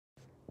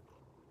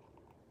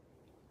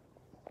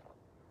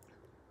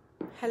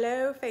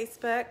Hello,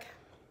 Facebook.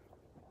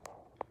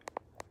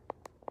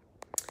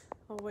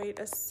 I'll wait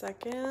a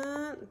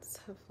second.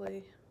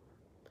 Hopefully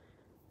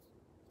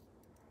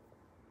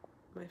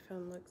my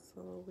phone looks a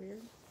little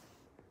weird.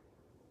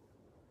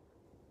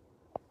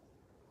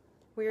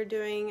 We're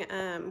doing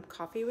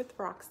coffee with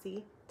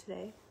Roxy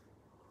today.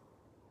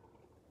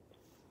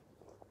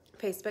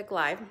 Facebook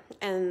Live.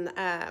 And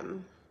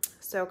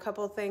so a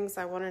couple of things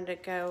I wanted to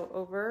go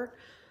over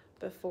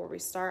before we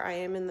start. I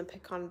am in the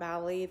Pecan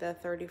Valley, the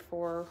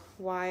 34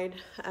 wide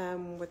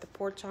with the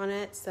porch on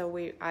it. So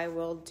I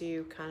will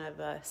do kind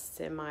of a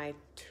semi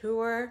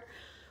tour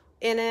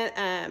in it.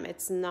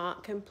 It's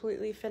not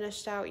completely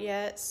finished out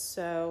yet.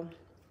 So,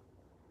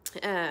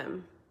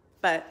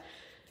 but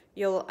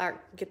you'll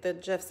get the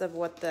gist of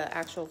what the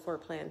actual floor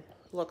plan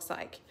looks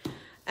like.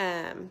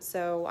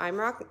 So I'm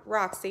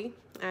Roxy.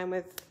 I'm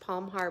with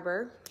Palm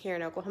Harbor here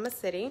in Oklahoma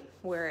City.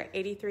 We're at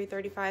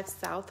 8335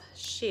 South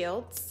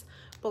Shields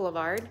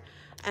Boulevard.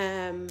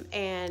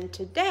 And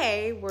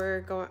today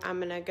I'm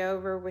going to go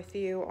over with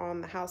you on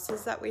the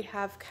houses that we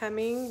have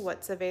coming,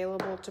 what's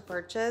available to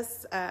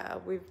purchase.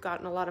 We've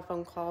gotten a lot of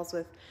phone calls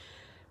with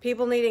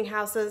people needing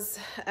houses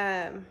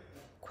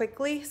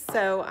quickly.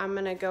 So I'm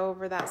going to go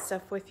over that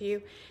stuff with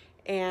you,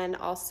 and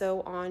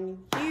also on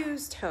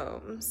used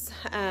homes.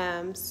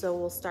 So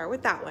we'll start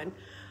with that one.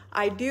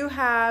 I do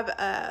have,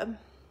 I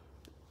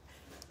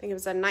think it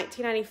was a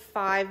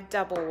 1995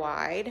 double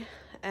wide.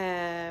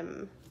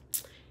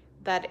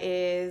 That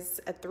is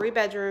a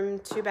 3-bedroom,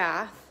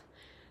 2-bath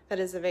that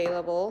is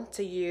available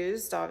to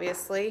used,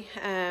 obviously.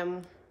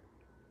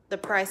 The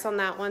price on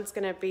that one's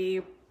gonna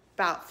be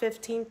about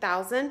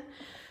 $15,000.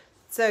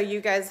 So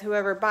you guys,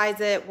 whoever buys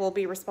it, will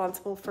be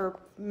responsible for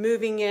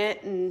moving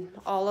it and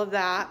all of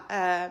that.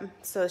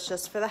 So it's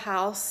just for the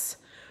house.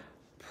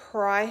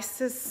 Price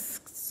is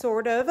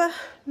sort of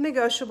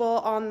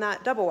negotiable on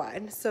that double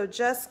wide. So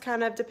just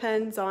kind of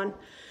depends on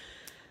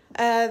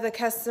my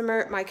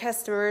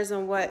customers,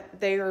 and what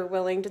they are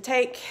willing to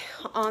take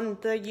on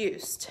the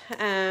used.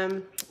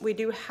 We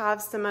do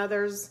have some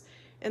others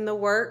in the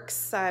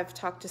works. I've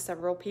talked to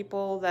several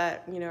people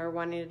that, are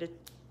wanting to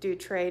do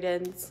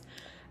trade-ins.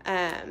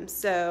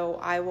 So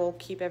I will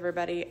keep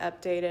everybody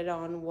updated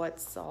on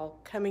what's all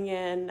coming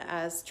in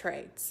as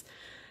trades.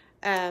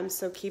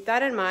 So keep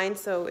that in mind.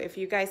 So if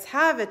you guys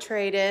have a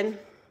trade-in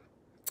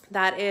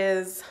that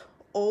is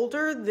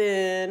older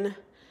than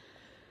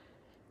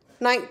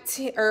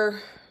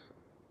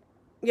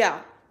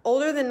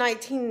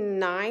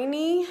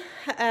 1990,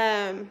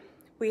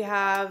 we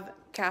have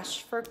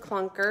cash for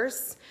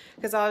clunkers,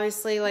 because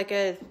obviously like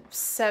a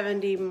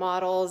 70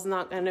 model is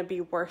not going to be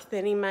worth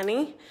any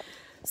money.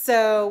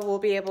 So we'll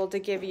be able to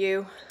give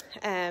you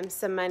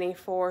some money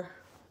for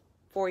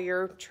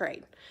your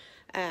trade,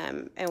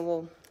 and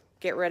we'll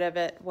get rid of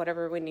it,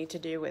 whatever we need to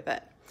do with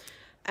it.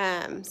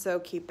 So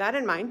keep that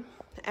in mind.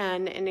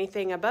 And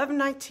anything above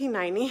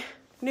 1990,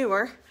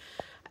 newer,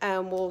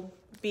 will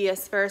be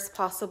as fair as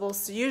possible.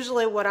 So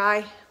usually what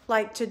I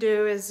like to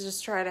do is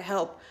just try to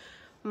help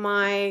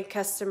my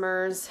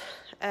customers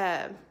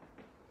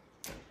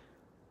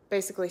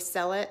basically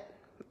sell it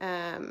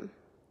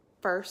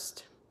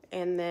first,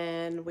 and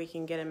then we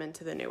can get them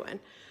into the new one.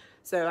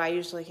 So I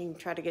usually can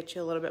try to get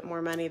you a little bit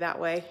more money that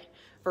way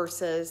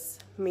versus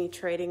me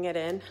trading it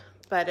in.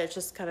 But it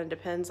just kind of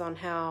depends on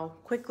how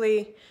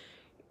quickly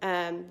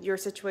your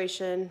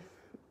situation,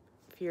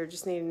 if you're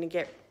just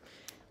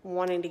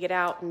wanting to get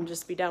out and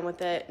just be done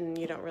with it and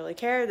you don't really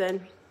care,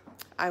 then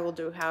I will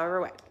do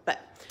however way. But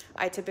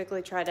I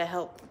typically try to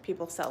help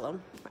people sell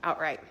them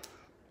outright.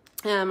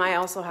 I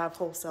also have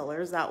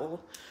wholesalers that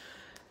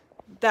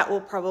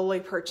will probably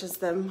purchase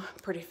them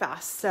pretty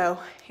fast. So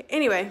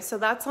anyway, so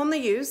that's on the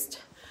used.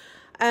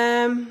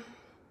 I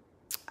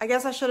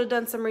guess I should have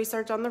done some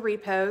research on the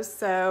repos.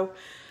 So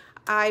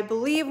I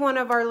believe one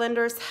of our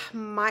lenders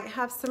might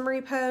have some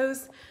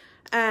repos.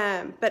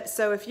 But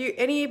so if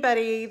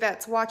anybody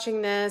that's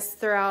watching this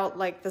throughout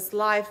like this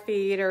live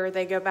feed, or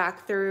they go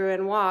back through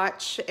and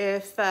watch,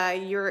 if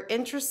you're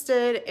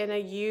interested in a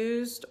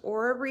used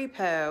or a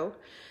repo,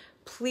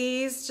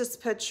 please just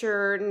put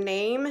your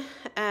name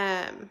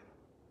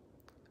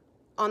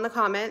on the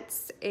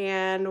comments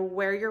and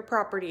where your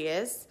property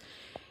is,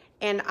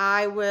 and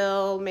I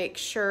will make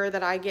sure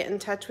that I get in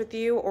touch with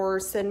you, or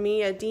send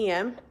me a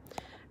DM.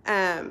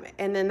 And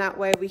then that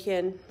way we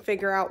can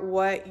figure out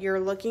what you're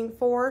looking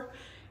for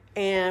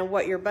and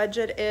what your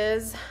budget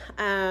is.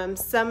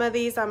 Some of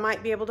these I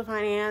might be able to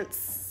finance,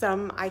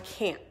 some I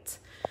can't.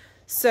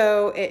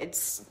 So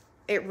it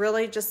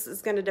really just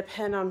is going to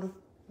depend on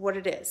what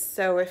it is.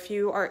 So if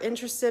you are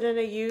interested in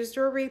a used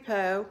or a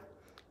repo,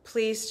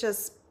 please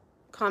just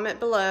comment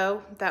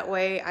below. That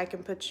way I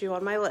can put you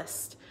on my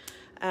list,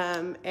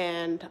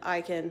 and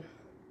I can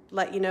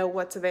let you know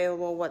what's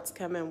available, what's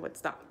coming,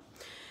 what's not.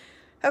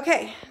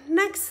 Okay,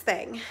 next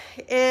thing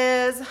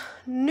is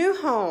new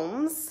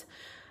homes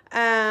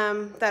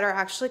that are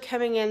actually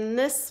coming in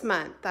this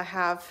month. I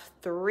have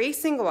 3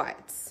 single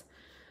wides.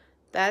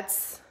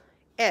 That's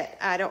it.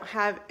 I don't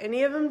have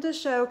any of them to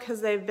show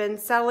because they've been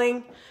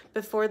selling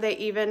before they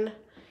even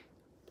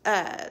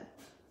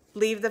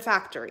leave the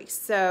factory.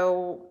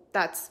 So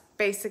that's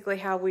basically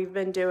how we've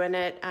been doing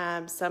it.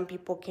 Some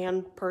people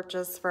can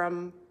purchase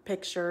from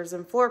pictures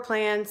and floor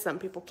plans, some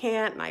people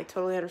can't, and I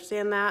totally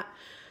understand that.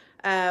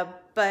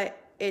 But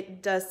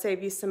it does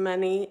save you some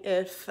money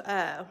if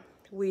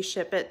we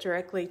ship it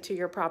directly to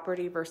your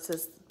property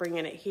versus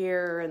bringing it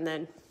here and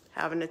then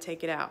having to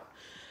take it out.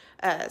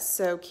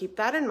 So keep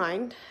that in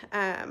mind.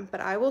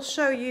 But I will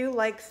show you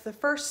like the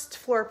first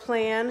floor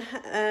plan.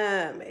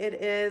 It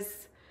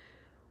is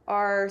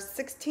our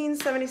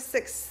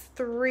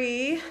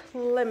 1676-3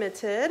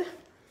 limited.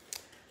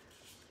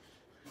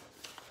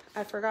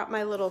 I forgot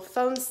my little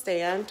phone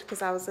stand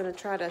because I was going to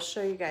try to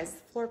show you guys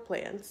the floor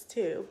plans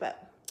too,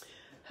 but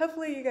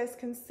hopefully you guys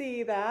can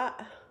see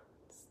that.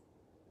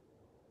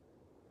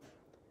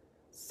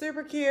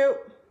 Super cute.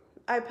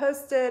 I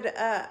posted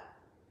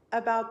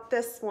about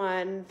this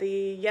one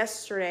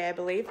yesterday, I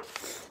believe.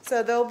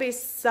 So there'll be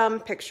some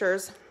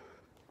pictures,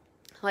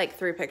 like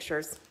 3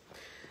 pictures,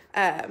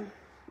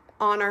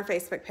 on our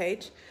Facebook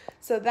page.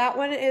 So that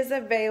one is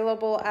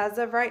available as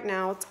of right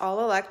now. It's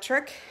all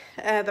electric.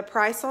 The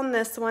price on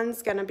this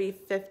one's gonna be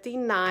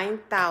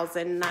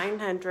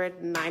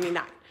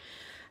 $59,999.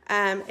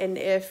 And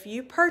if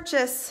you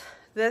purchase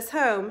this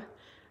home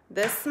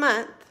this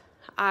month,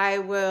 I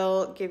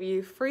will give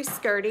you free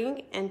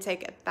skirting and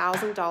take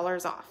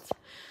 $1,000 off.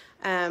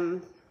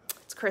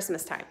 It's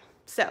Christmas time.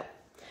 So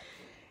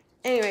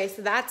anyway,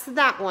 so that's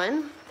that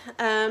one.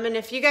 And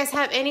if you guys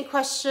have any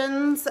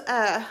questions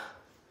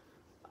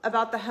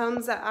about the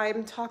homes that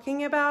I'm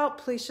talking about,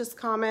 please just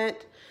comment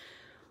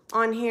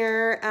on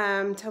here.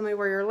 Tell me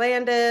where your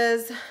land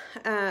is,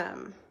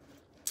 and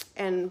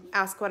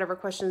ask whatever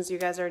questions you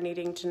guys are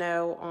needing to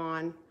know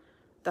on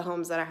the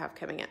homes that I have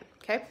coming in,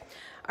 okay?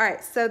 All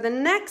right, so the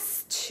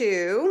next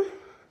 2,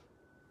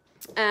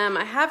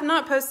 I have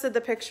not posted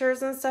the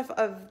pictures and stuff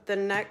of the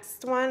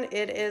next one.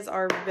 It is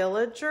our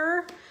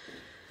Villager.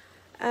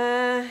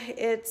 So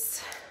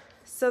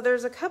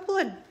there's a couple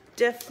of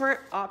different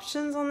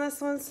options on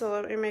this one, so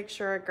let me make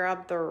sure I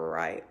grab the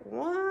right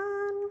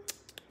one.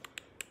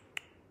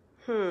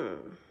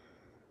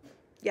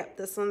 Yep,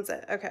 this one's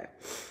it. Okay.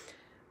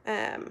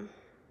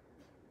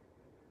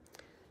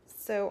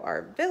 So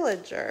our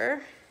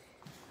Villager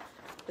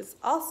is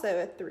also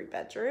a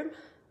 3-bedroom,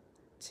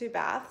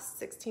 2-bath,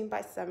 16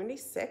 by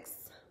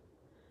 76.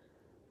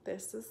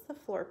 This is the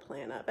floor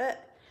plan of it.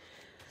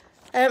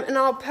 And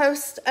I'll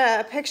post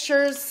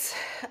pictures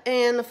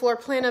and the floor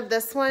plan of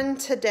this one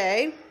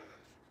today.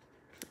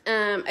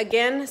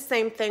 Again,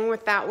 same thing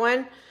with that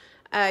one.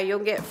 You'll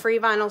get free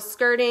vinyl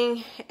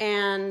skirting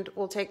and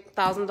we'll take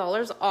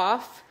 $1,000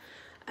 off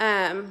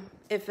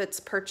if it's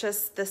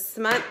purchased this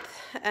month.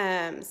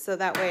 So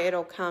that way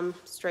it'll come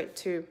straight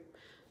to,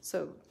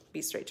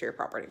 be straight to your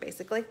property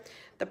basically.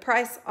 The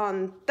price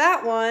on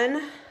that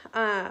one,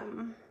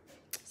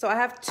 so I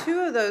have 2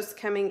 of those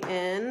coming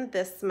in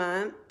this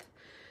month.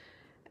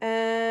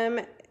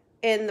 And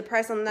the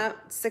price on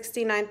that,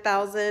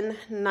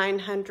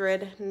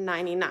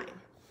 $69,999.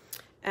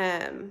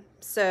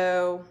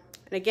 So,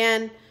 and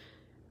again,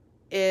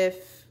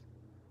 if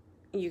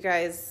you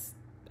guys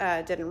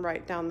didn't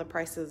write down the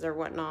prices or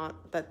whatnot,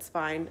 that's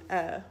fine.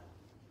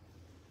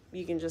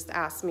 You can just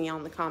ask me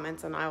on the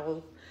comments and I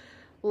will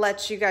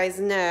let you guys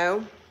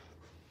know.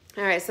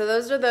 All right, so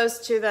those are those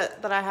 2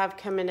 that I have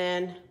coming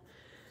in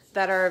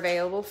that are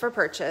available for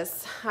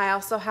purchase. I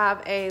also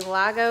have a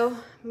Lago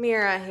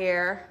Mira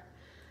here.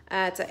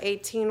 It's an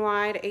 18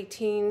 wide,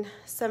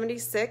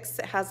 1876.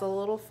 It has a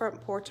little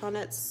front porch on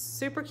it.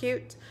 Super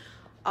cute,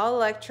 all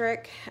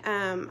electric.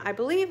 I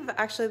believe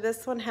actually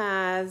this one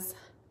has,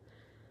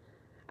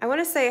 I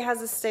want to say it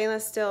has a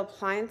stainless steel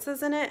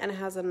appliances in it, and it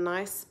has a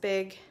nice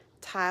big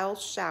tile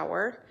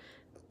shower,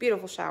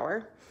 beautiful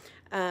shower.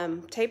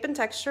 Tape and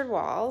textured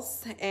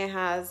walls. It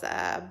has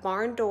a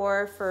barn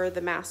door for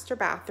the master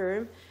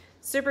bathroom.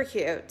 Super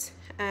cute.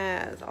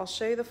 I'll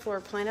show you the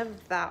floor plan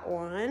of that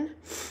one.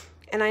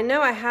 And I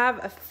know I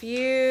have a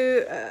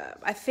few,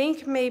 I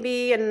think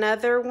maybe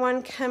another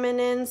one coming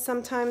in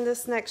sometime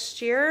this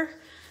next year.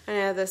 I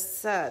know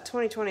this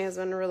 2020 has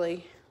been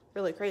really,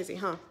 really crazy,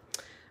 huh?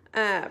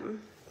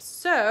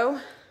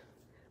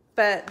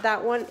 But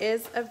that one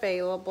is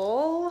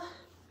available.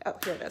 Oh,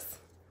 here it is.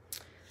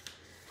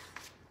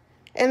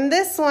 And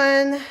this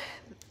one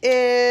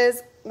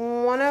is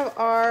one of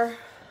our,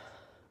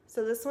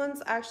 so this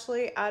one's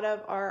actually out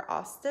of our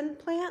Austin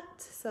plant.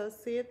 So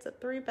see, it's a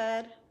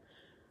 3-bed,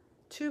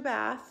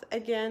 2-bath.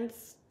 Again,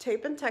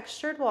 tape and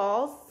textured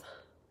walls.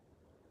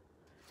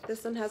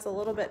 This one has a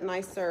little bit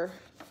nicer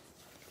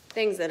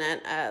things in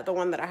it, the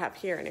one that I have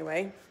here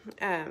anyway.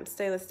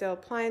 Stainless steel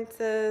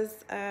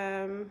appliances.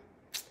 Like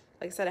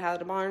I said, it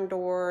has a barn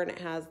door and it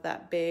has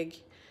that big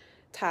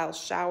tile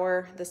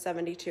shower, the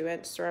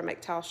 72-inch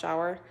ceramic tile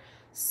shower.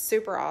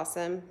 Super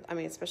awesome. I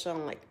mean,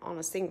 especially on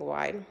a single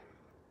wide.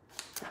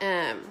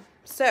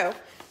 So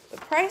the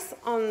price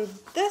on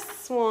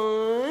this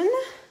one,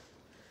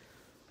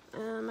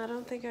 I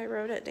don't think I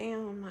wrote it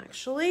down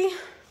actually,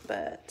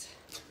 but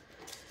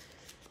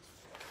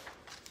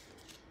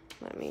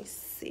Let me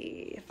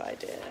see if I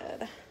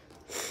did.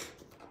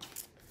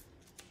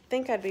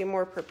 Think I'd be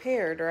more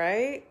prepared,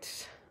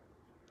 right?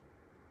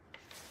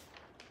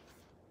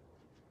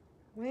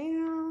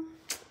 Well,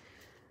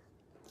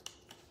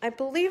 I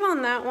believe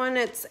on that one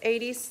it's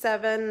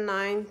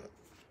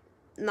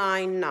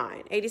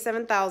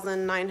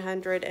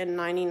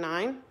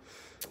 $87,999.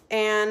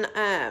 And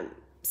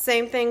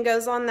same thing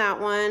goes on that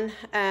one.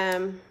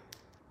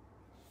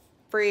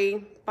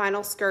 Free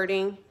vinyl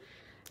skirting,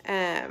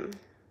 and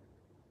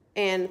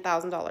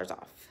 $1,000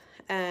 off.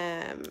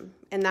 And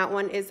that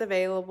one is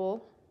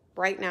available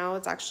right now.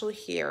 It's actually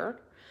here.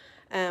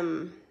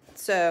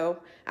 So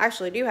I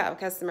actually do have a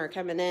customer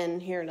coming in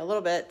here in a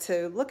little bit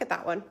to look at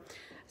that one.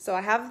 So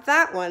I have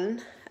that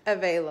one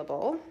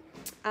available.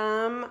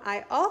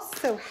 I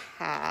also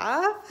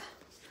have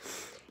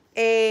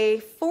a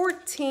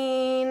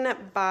 14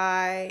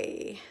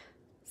 by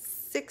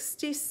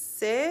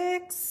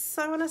 66,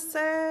 I want to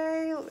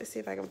say. Let me see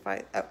if I can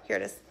find, oh, here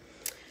it is.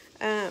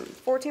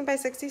 14 by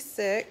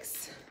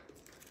 66.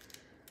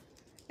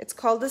 It's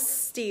called a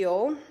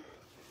steel.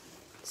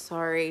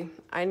 Sorry,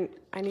 I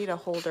need a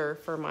holder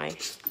for my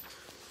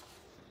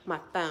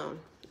phone.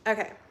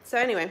 Okay, so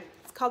anyway,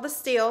 it's called the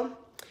steel.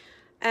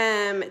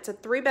 It's a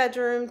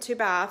 3-bedroom,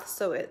 2-bath,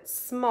 so it's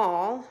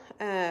small,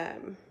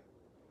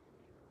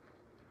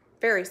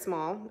 very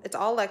small. It's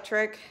all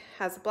electric,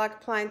 has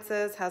black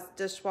appliances, has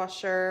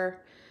dishwasher.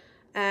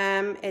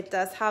 It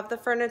does have the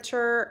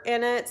furniture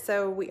in it,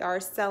 so we are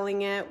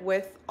selling it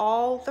with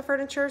all the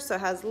furniture. So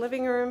it has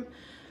living room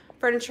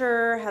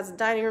furniture, has a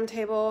dining room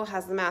table,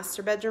 has the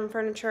master bedroom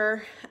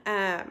furniture,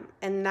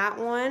 and that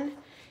one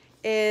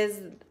is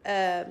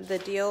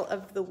the deal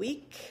of the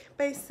week.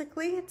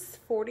 Basically, it's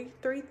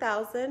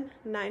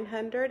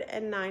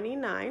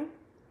 $43,999.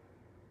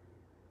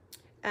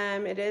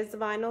 It is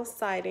vinyl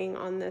siding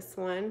on this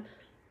one,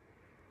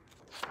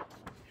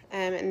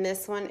 and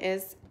this one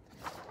is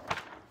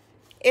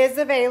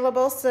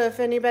available. So if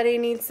anybody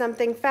needs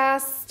something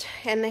fast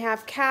and they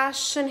have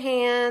cash in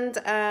hand,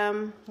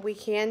 we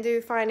can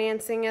do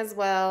financing as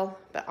well.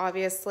 But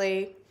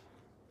obviously,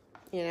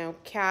 you know,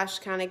 cash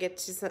kind of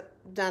gets you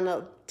done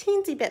a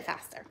teensy bit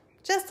faster,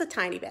 just a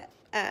tiny bit.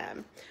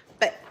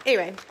 But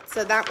anyway,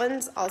 so that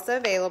one's also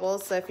available.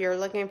 So if you're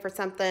looking for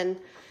something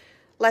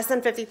less than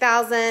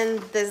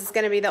 $50,000, this is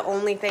going to be the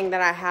only thing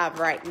that I have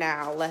right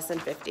now, less than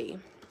 50.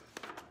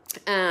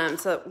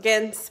 So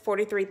again, it's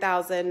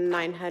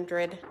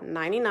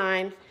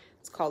 $43,999.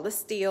 It's called a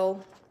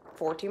steel,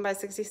 14 by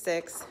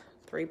 66,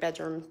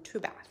 3-bedroom,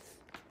 2-bath.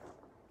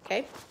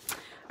 Okay.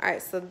 All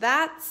right. So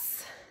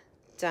that's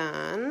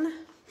done.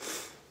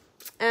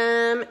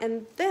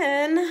 And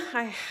then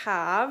I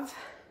have,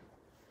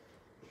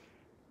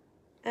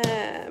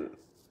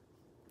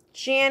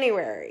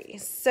 January.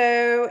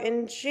 So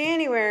in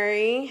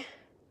January,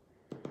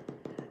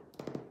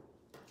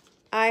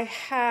 I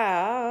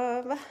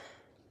have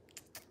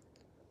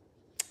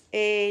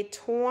I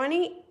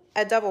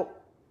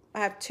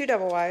have 2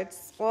 double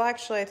wides. Well,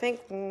 actually, I think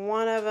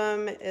one of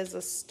them is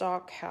a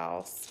stock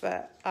house,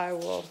 but I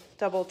will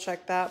double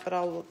check that, but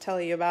I'll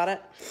tell you about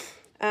it.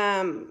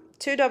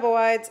 2 double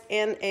wides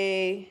and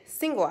a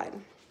single wide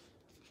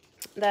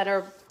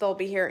they'll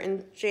be here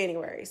in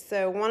January.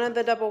 So one of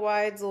the double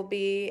wides will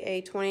be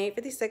a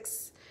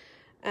 2856.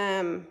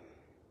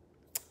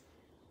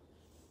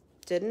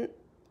 Didn't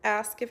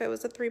ask if it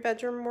was a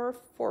 3-bedroom or a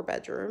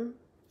 4-bedroom,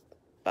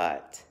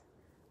 but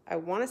I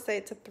want to say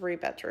it's a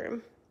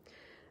 3-bedroom,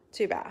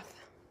 2-bath.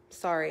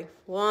 Sorry,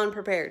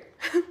 unprepared.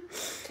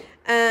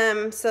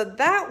 So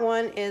that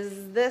one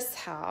is this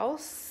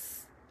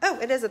house. Oh,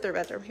 it is a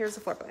 3-bedroom. Here's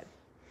the floor plan.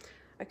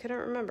 I couldn't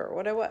remember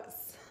what it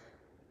was.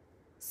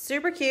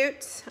 Super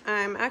cute.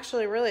 I'm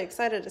actually really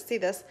excited to see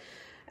this.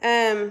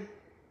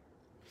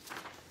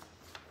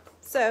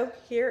 So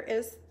here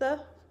is the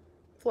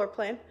floor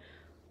plan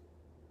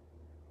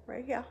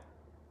right here.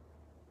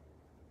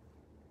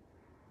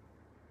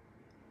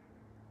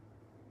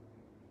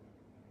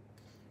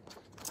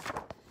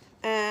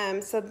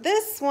 So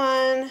this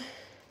one,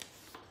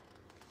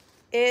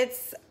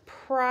 it's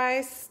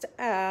priced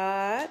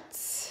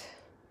at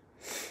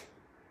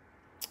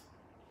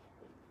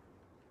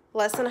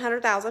less than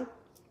 $100,000.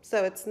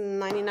 So it's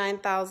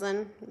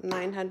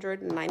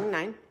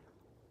 $99,999.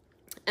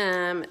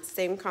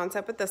 Same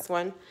concept with this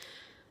one.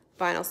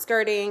 Vinyl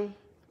skirting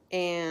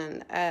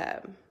and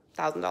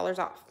 $1,000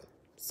 off.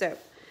 So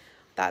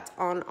that's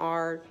on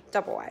our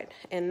double wide.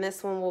 And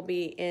this one will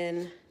be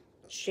in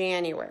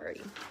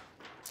January.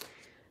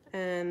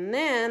 And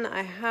then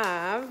I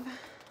have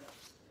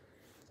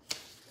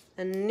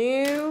a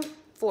new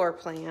floor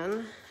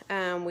plan.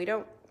 We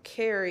don't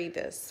carry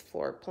this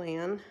floor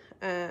plan.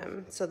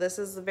 So this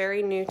is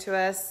very new to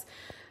us.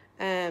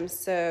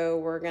 So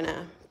we're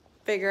gonna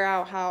figure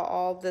out how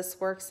all this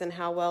works and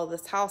how well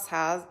this house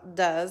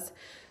does.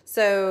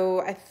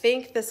 So I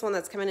think this one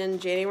that's coming in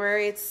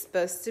January, it's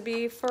supposed to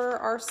be for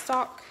our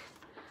stock,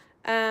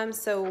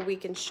 so we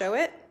can show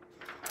it.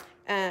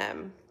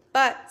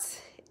 But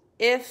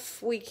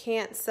if we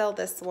can't sell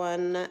this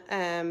one,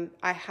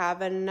 I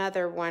have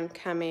another one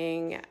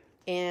coming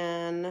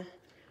in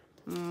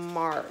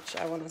March,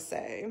 I want to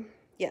say.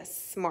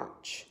 Yes,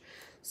 March.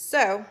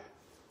 So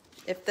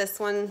if this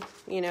one,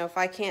 you know, if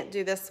I can't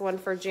do this one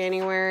for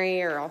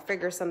January, or I'll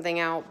figure something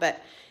out, but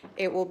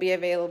it will be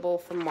available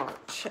for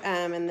March.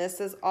 And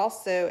this is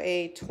also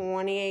a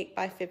 28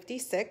 by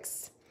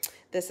 56.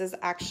 This is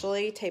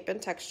actually tape and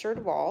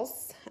textured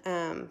walls.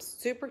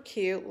 Super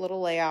cute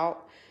little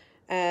layout.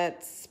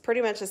 It's pretty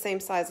much the same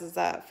size as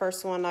that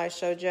first one I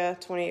showed you,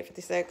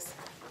 2856.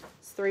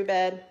 It's 3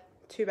 bed,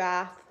 2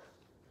 bath.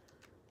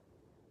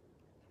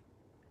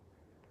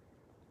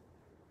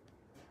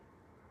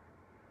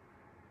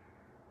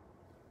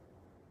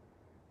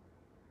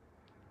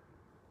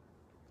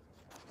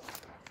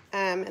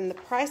 And the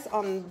price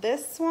on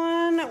this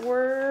one,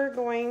 we're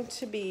going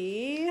to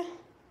be,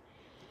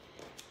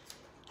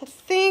 I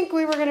think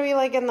we were going to be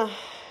like in the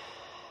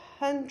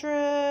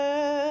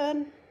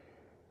 100.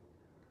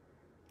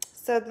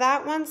 So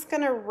that one's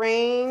going to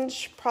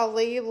range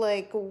probably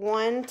like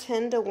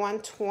 110 to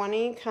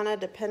 120, kind of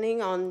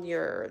depending on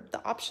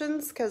the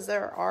options, because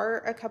there are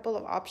a couple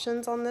of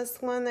options on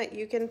this one that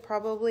you can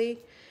probably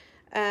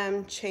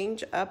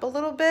change up a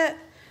little bit.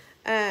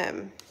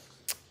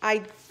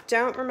 I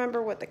don't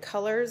remember what the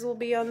colors will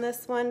be on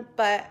this one,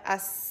 but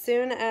as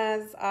soon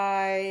as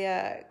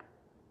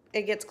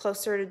it gets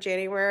closer to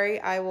January,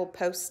 I will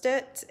post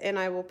it, and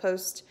I will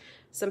post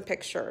some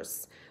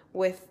pictures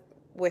with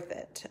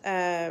it.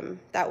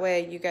 That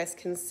way you guys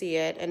can see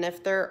it, and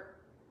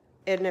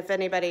if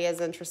anybody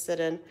is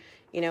interested in,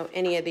 you know,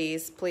 any of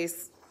these,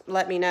 please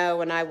let me know,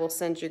 and I will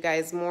send you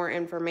guys more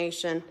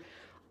information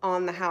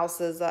on the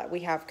houses that we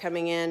have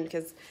coming in,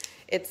 because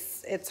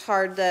it's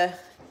hard to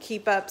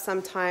keep up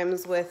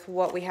sometimes with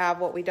what we have,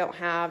 what we don't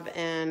have,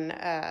 and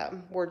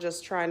we're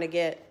just trying to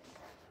get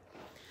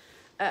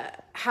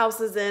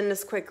houses in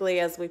as quickly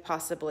as we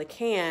possibly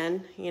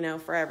can, you know,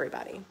 for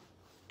everybody.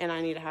 And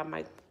I need to have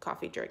my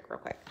coffee drink real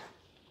quick.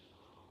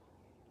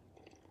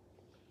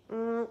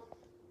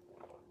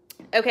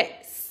 Okay,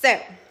 so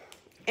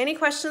any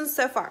questions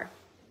so far?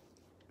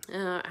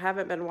 I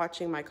haven't been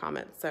watching my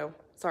comments, so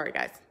sorry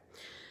guys.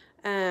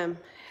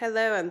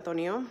 Hello,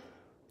 Antonio.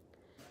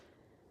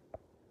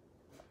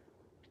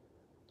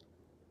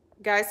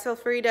 Guys, feel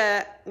free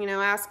to, you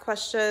know, ask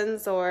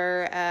questions,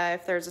 or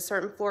if there's a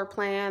certain floor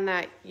plan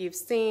that you've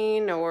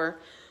seen or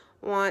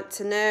want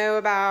to know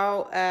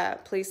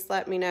about, please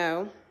let me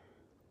know.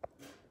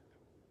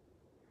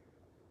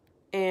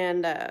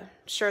 And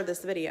share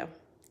this video,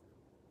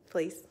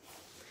 please.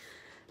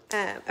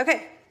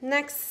 Okay,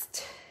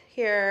 next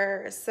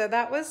here. So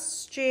that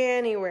was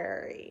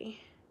January.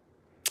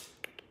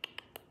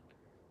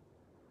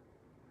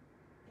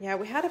 Yeah,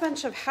 we had a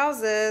bunch of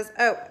houses.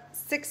 Oh,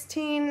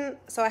 16.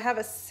 So I have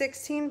a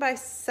 16 by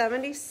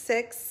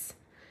 76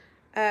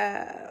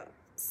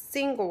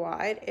 single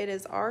wide. It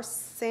is our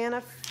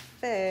Santa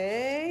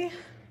Fe.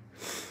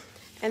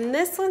 And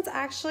this one's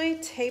actually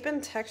tape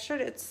and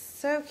textured. It's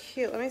so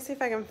cute. Let me see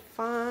if I can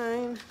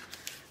find,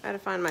 I had to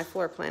find my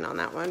floor plan on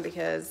that one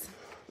because,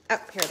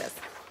 oh, here it is.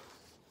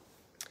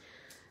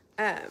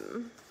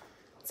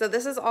 So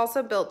this is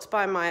also built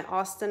by my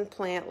Austin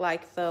plant,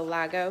 like the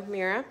Lago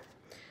Mira.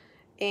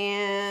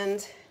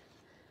 And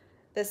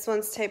this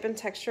one's tape and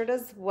textured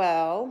as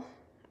well.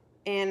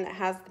 And it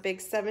has the big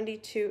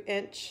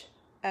 72-inch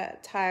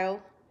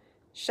tile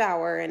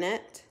shower in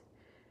it.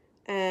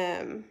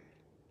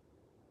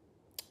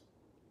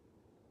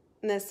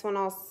 This one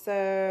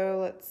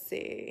also, let's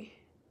see.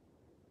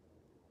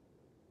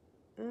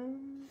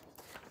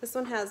 This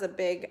one has a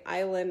big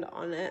island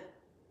on it.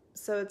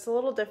 So it's a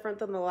little different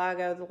than the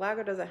Lago. The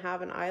Lago doesn't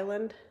have an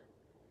island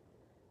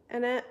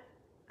in it.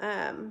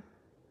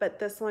 But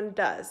this one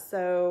does.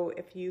 So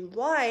if you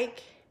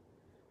like,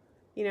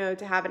 you know,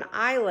 to have an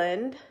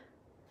island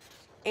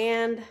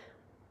and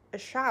a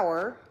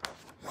shower,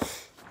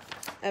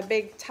 a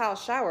big tile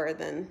shower,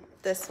 then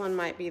this one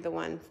might be the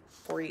one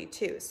for you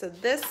too. So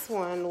this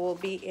one will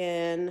be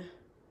in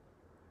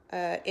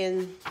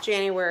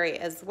January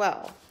as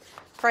well.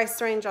 Price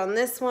range on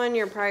this one,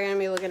 you're probably gonna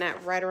be looking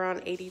at right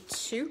around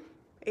 82,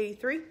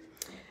 83.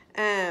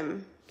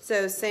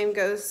 So same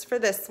goes for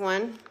this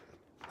one.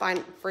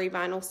 Free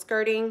vinyl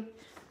skirting,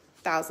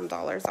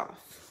 $1,000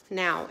 off.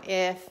 Now,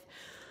 if,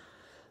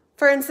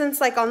 for instance,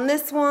 like on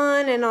this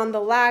one and on the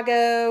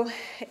Lago,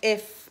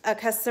 if a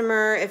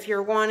customer, if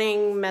you're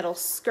wanting metal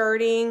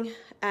skirting,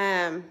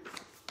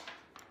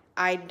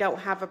 I don't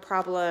have a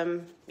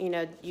problem, you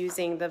know,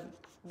 using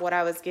what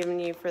I was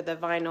giving you for the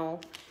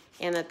vinyl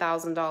and the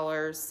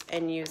 $1,000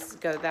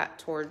 and go that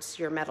towards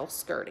your metal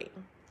skirting.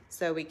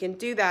 So we can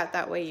do that.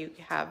 That way you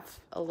have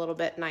a little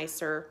bit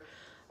nicer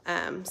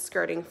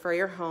skirting for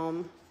your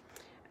home,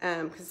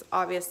 because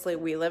obviously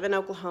we live in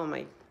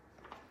Oklahoma.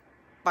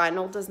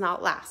 Vinyl does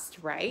not last,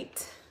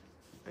 right?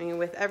 I mean,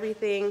 with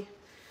everything,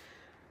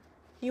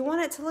 you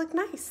want it to look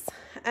nice.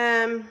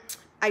 I'm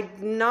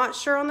not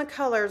sure on the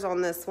colors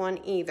on this one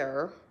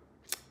either,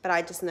 but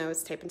I just know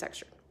it's tape and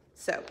textured.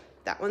 So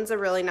that one's a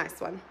really nice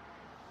one.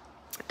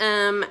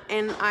 And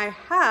I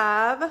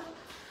have,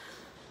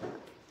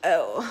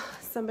 oh,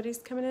 somebody's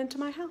coming into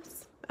my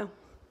house. Oh.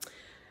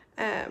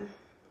 All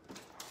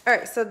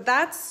right, so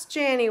that's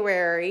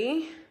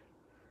January.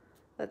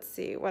 Let's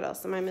see, what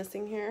else am I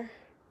missing here?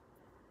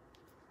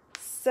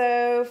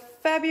 So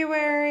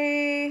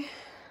February,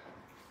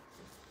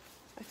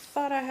 I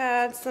thought I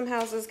had some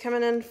houses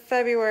coming in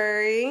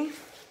February.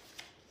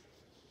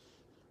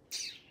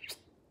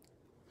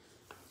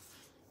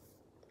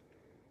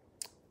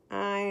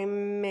 I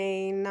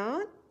may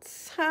not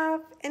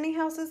have any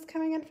houses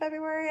coming in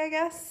February, I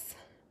guess.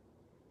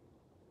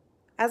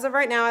 As of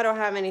right now, I don't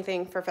have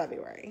anything for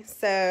February.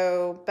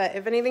 So, but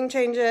if anything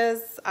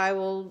changes, I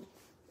will,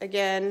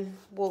 again,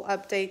 we'll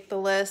update the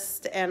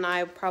list, and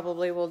I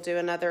probably will do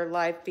another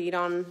live feed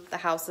on the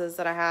houses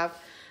that I have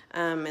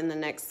in the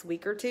next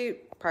week or two,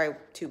 probably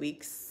 2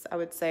 weeks, I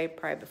would say,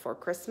 probably before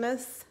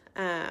Christmas.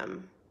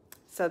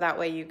 So that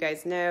way you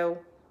guys know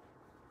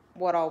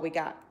what all we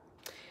got.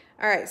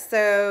 All right,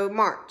 so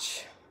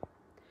March.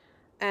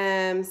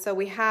 So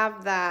we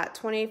have that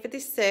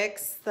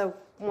 2856, the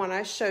one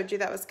I showed you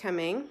that was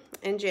coming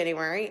in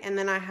January. And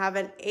then I have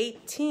an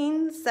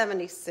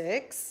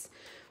 1876,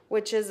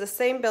 which is the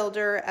same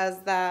builder as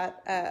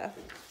that,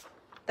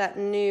 that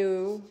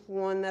new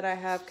one that I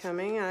have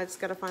coming. I just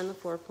gotta find the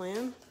floor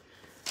plan.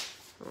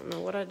 I don't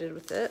know what I did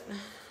with it.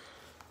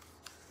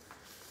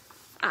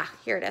 Ah,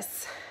 here it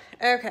is.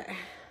 Okay.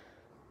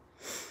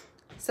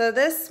 So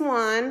this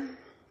one,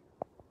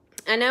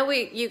 I know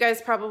you guys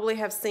probably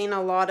have seen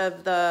a lot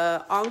of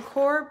the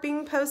Encore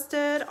being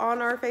posted on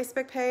our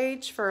Facebook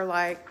page for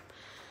like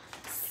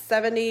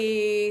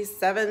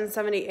 77,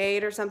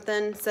 78 or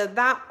something. So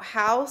that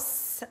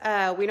house,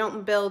 we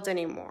don't build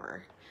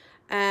anymore.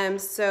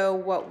 So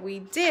what we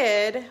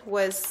did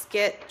was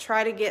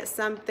try to get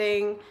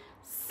something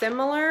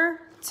similar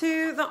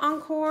to the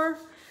Encore.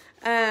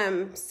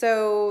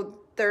 So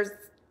there's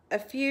a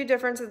few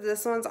differences.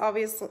 This one's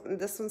obviously,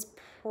 this one's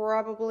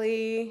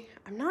probably,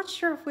 I'm not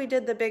sure if we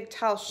did the big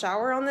tile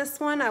shower on this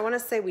one. I want to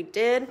say we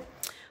did,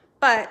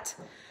 but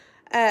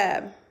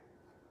yeah,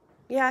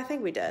 I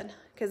think we did,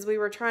 because we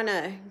were trying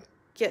to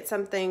get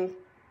something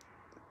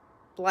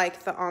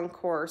like the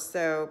Encore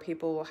so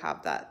people will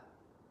have that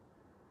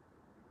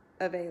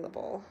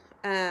available.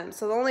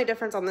 So the only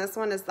difference on this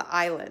one is the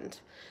island.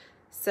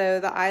 So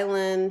the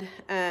island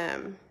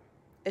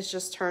is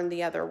just turned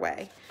the other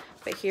way.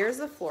 But here's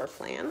the floor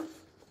plan.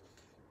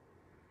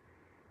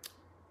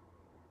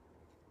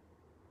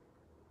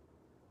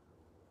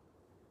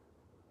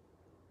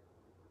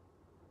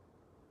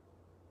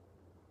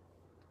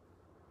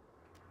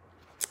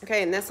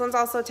 Okay, and this one's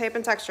also tape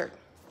and textured.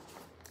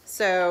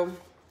 So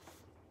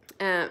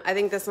I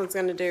think this one's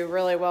gonna do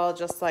really well,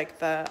 just like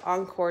the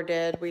Encore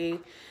did.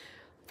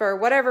 For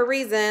whatever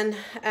reason,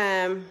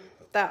 that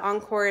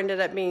Encore ended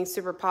up being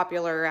super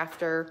popular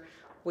after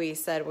we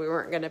said we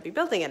weren't gonna be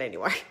building it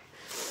anymore.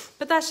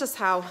 But that's just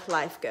how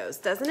life goes,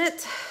 doesn't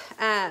it?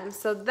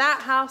 So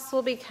that house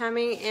will be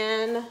coming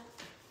in,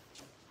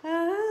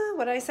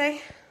 what did I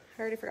say?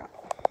 I already forgot.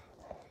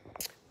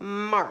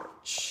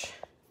 March.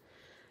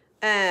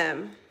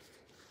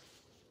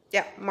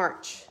 Yeah,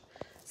 March.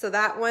 So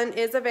that one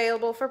is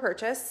available for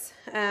purchase.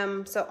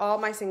 So all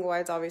my single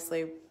wides,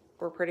 obviously,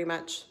 we're pretty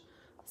much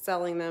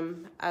selling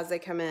them as they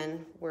come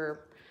in.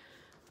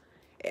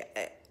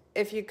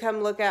 If you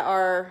come look at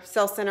our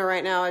sale center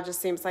right now, it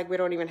just seems like we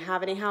don't even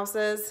have any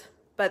houses,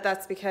 but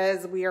that's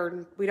because we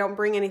don't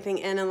bring anything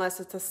in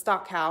unless it's a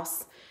stock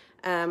house,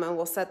 and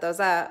we'll set those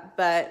up,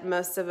 but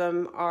most of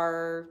them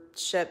are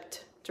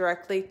shipped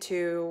directly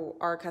to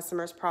our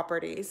customers'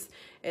 properties.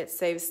 It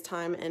saves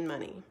time and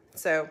money.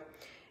 So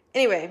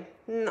anyway,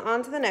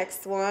 on to the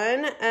next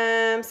one.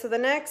 So the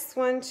next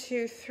 1,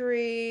 2,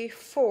 3,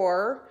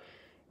 4,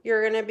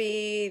 you're gonna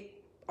be,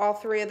 all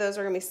three of those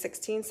are gonna be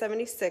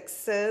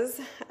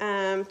 1676s.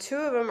 2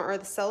 of them are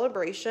the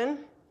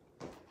Celebration.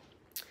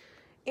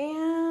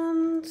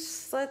 And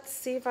let's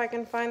see if I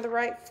can find the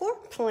right floor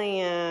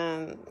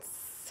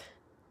plans,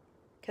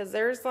 because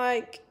there's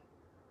like,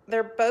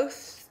 they're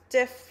both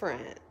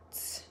different.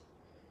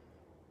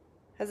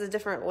 Has a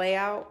different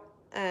layout.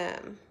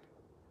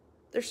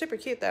 They're super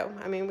cute though.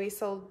 I mean, we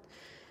sold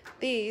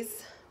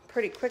these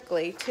pretty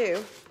quickly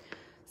too.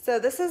 So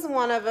this is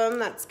one of them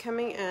that's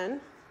coming in.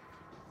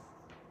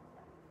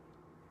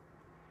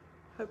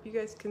 Hope you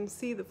guys can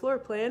see the floor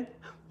plan.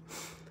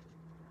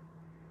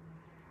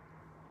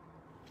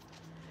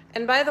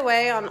 And by the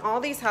way, on all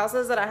these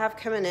houses that I have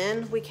coming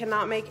in, we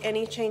cannot make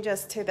any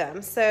changes to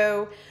them.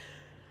 So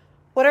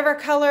whatever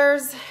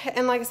colors,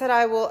 and like I said,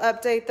 I will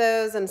update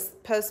those and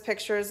post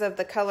pictures of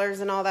the colors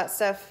and all that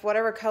stuff.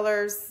 Whatever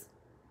colors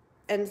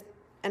and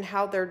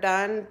how they're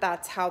done,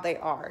 that's how they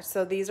are.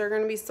 So these are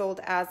going to be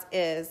sold as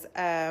is.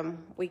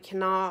 We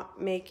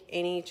cannot make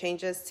any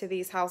changes to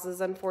these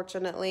houses,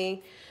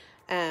 unfortunately.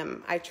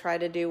 I tried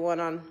to do one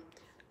on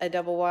a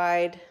double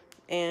wide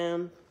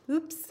and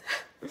oops,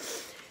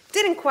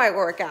 didn't quite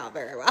work out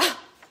very well.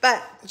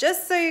 But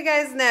just so you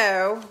guys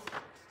know,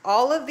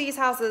 all of these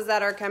houses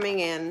that are coming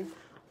in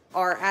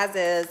are as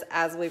is,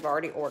 as we've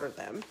already ordered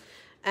them.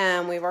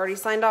 We've already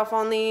signed off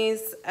on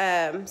these,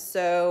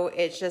 so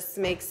it just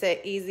makes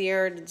it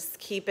easier to just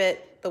keep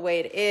it the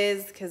way it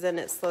is, because then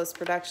it slows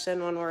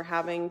production when we're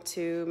having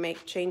to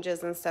make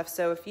changes and stuff.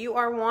 So if you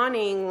are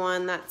wanting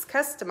one that's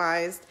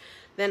customized,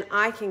 then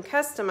I can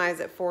customize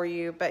it for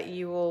you, but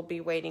you will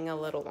be waiting a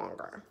little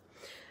longer.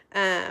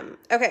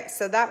 Okay,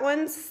 so that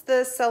one's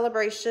the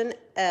Celebration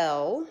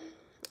L.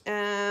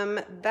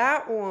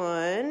 That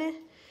one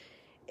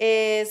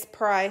is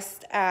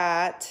priced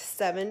at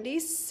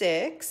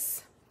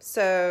 $76.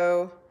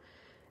 So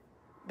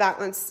that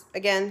one's,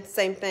 again,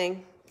 same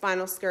thing,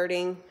 vinyl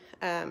skirting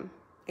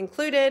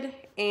included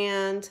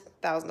and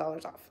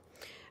 $1,000 off.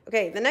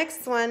 Okay, the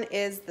next one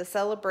is the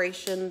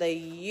Celebration, the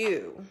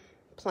U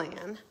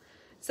plan.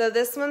 So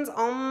this one's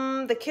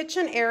on the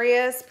kitchen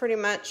area is pretty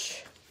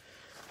much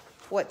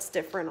what's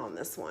different on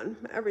this one.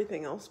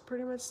 Everything else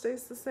pretty much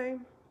stays the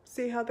same.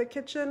 See how the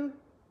kitchen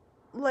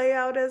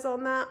layout is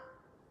on that?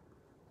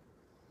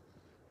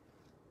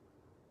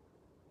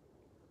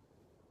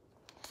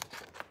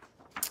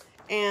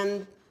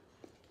 And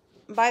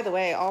by the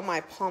way, all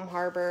my Palm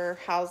Harbor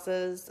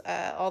houses,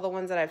 all the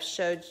ones that I've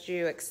showed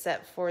you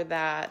except for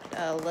that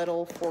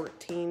little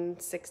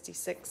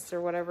 1466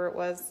 or whatever it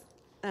was,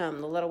 the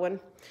little one,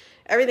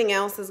 everything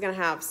else is going to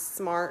have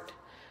smart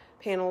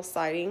panel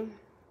siding,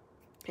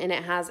 and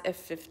it has a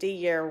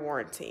 50-year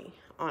warranty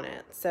on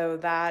it. So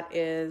that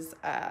is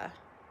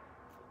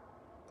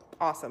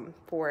awesome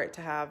for it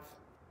to have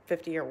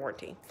 50-year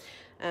warranty.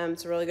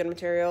 It's a really good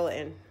material,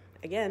 and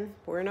again,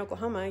 we're in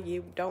Oklahoma.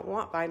 You don't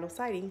want vinyl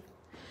siding,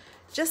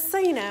 just so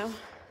you know.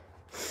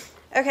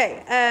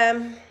 Okay,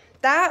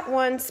 that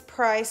one's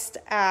priced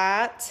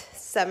at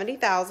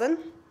 $70,000.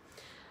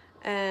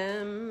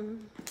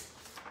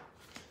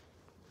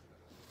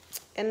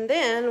 And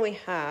then we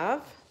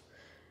have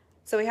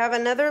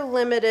another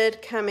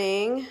limited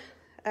coming.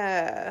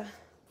 So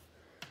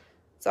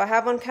I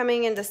have one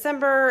coming in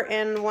December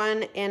and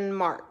one in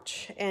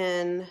March,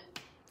 and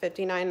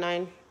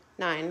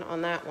 $59.99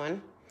 on that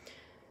one.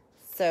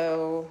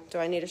 So do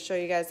I need to show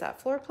you guys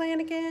that floor plan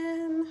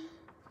again?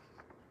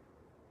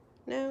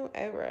 No?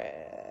 All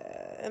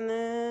right. And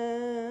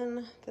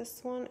then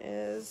this one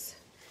is,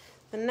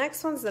 the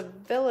next one's the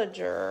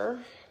Villager.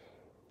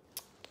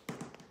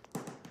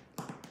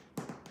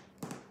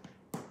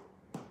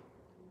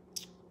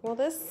 Well,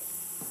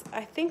 this,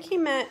 I think he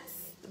meant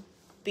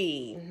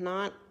B,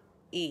 not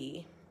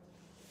E.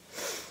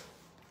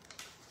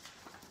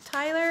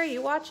 Tyler, are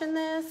you watching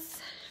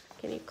this?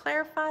 Can you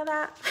clarify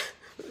that?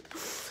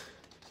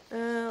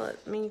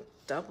 Let me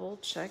double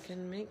check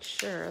and make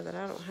sure that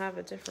I don't have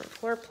a different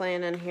floor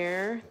plan in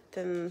here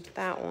than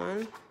that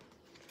one.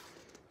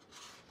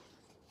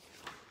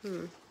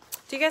 Do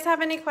you guys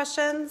have any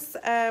questions?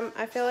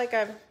 I feel like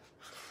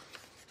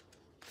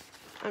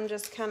I'm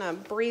just kind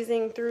of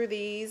breezing through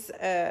these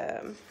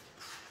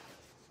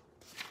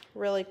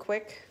really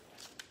quick.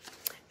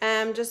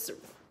 Just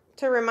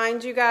to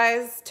remind you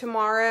guys,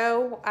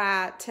 tomorrow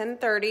at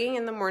 10:30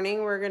 in the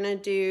morning, we're going to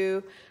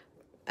do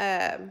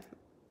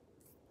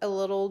a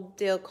little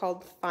deal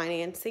called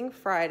Financing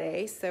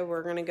Friday. So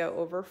we're going to go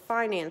over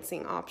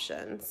financing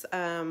options.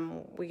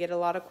 We get a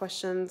lot of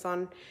questions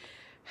on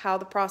how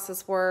the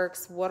process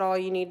works, what all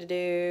you need to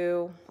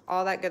do,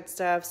 all that good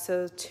stuff.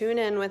 So tune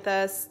in with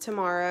us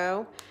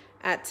tomorrow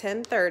at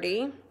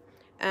 10:30.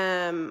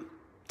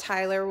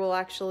 Tyler will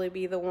actually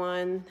be the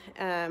one,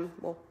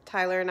 well,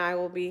 Tyler and I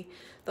will be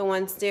the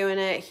ones doing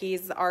it.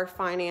 He's our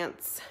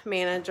finance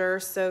manager,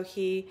 so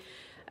he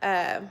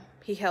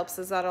helps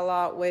us out a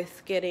lot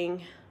with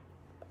getting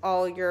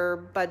all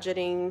your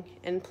budgeting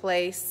in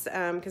place,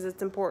 because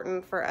it's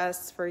important for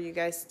us, for you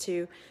guys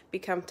to be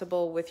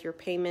comfortable with your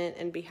payment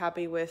and be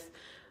happy with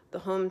the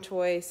home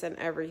choice and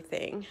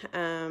everything.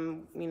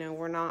 You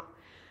know,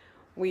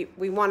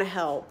 we want to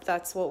help.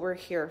 That's what we're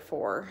here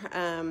for.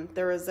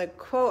 There was a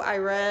quote I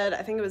read,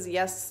 I think it was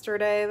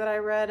yesterday that I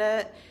read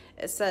it.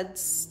 It said,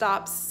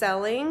 "Stop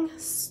selling,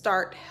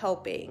 start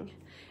helping."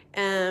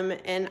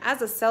 And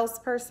as a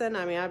salesperson,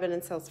 I mean, I've been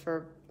in sales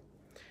for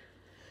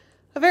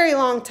a very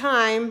long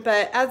time,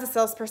 but as a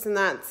salesperson,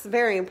 that's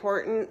very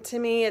important to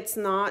me. It's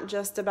not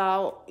just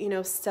about, you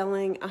know,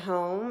 selling a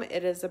home.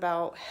 It is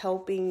about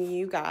helping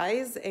you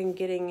guys and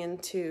getting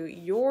into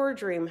your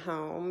dream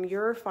home,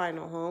 your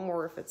final home,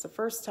 or if it's a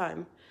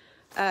first-time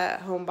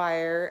home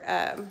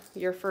buyer,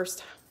 your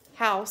first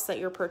house that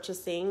you're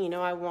purchasing. You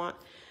know,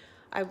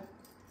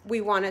 we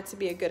want it to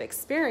be a good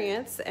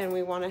experience, and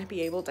we want to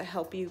be able to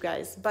help you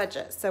guys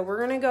budget. So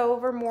we're going to go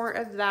over more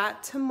of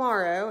that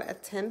tomorrow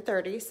at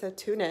 10:30, so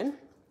tune in.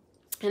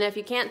 And if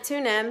you can't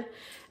tune in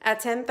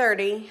at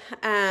 10:30,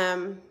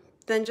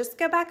 then just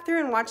go back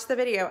through and watch the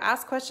video.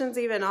 Ask questions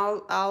even.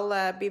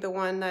 I'll be the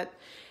one that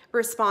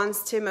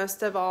responds to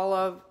most of all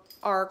of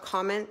our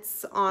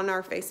comments on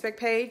our Facebook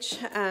page.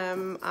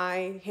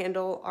 I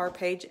handle our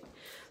page,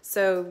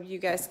 so you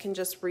guys can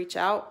just reach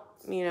out,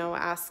 you know,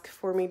 ask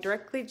for me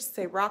directly. Just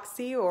say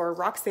Roxy or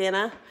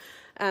Roxana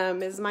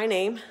is my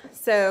name.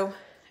 So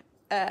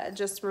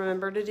just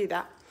remember to do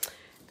that.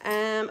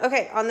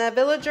 Okay, on the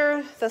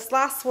Villager, this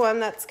last one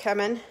that's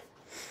coming,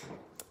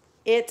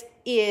 it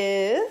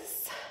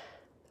is,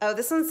 oh,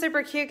 this one's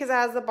super cute because it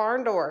has the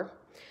barn door.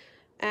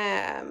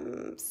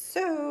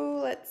 So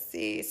let's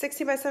see,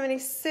 16 by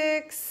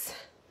 76.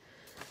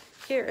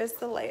 Here is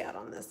the layout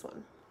on this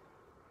one.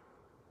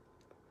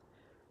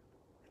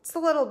 It's a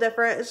little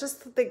different. It's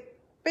just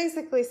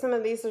basically some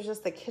of these are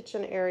just the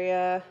kitchen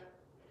area.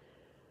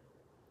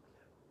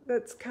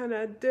 That's kind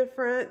of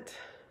different.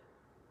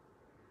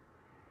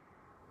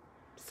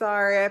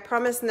 Sorry, I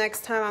promise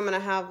next time I'm gonna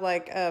have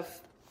like a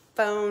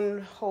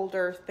phone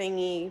holder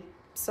thingy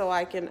so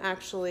I can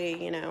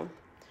actually, you know,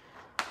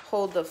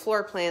 hold the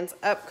floor plans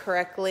up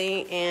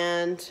correctly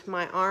and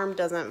my arm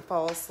doesn't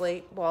fall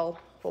asleep while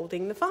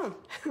holding the phone.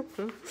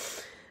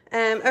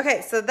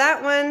 Okay, so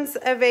that one's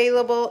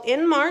available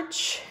in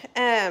March,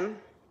 and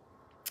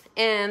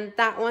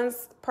that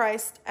one's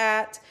priced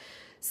at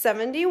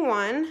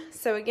 $71.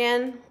 So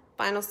again,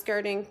 vinyl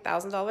skirting,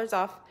 $1,000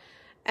 off.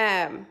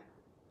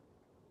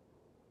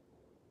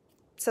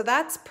 So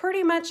that's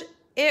pretty much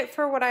it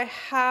for what I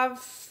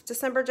have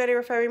December,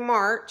 January, February,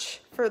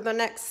 March for the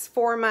next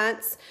 4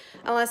 months.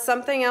 Unless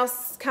something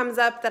else comes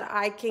up that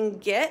I can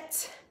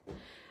get,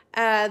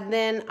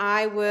 then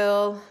I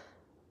will,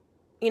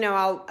 you know,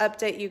 I'll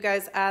update you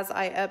guys as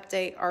I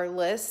update our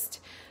list.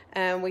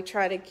 We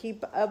try to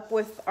keep up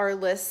with our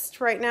list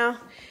right now,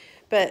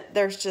 but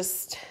there's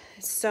just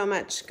so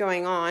much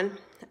going on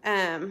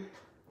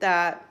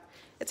that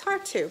it's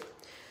hard to.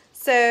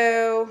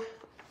 So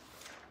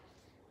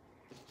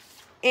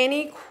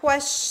any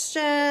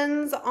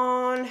questions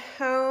on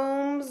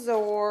homes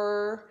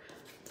or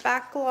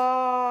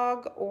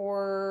backlog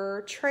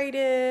or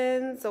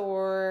trade-ins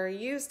or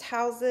used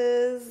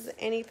houses,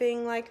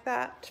 anything like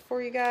that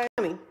for you guys?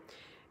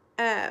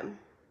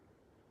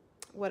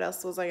 What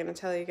else was I going to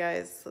tell you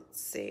guys? Let's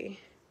see.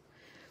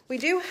 We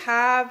do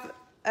have,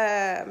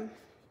 I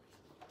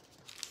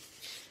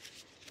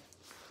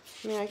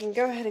mean, I can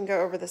go ahead and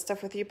go over this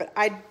stuff with you, but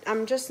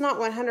I'm just not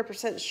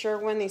 100% sure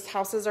when these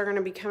houses are going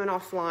to be coming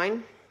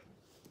offline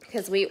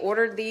because we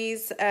ordered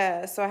these.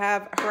 So I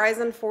have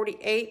Horizon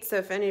 48. So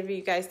if any of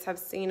you guys have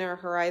seen our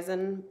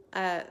Horizon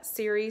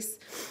series,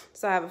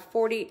 so I have a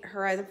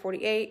Horizon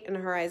 48 and a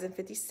Horizon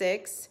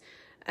 56.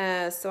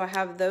 So I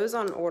have those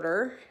on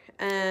order.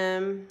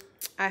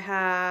 I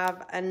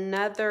have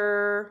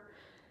another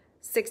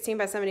 16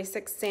 by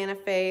 76 Santa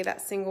Fe,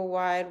 that single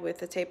wide with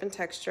the tape and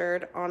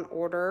textured on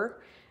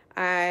order.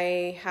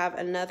 I have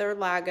another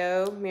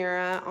Lago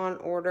Mira on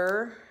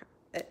order.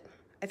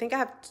 I think I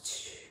have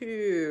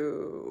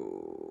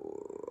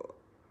 2.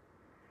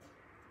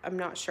 I'm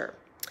not sure.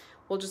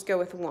 We'll just go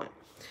with 1.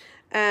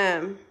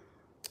 And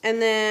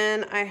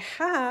then I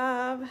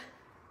have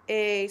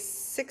a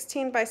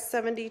 16 by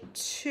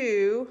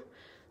 72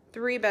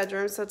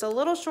 3-bedroom, so it's a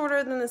little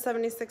shorter than the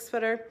 76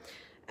 footer.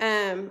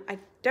 I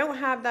don't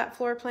have that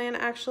floor plan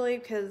actually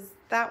because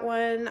that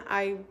one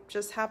I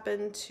just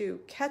happened to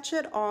catch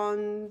it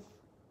on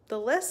the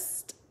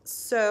list,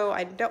 so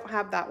I don't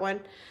have that one.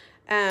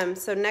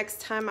 So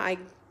next time I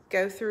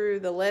go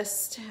through the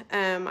list,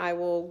 I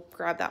will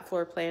grab that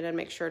floor plan and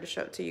make sure to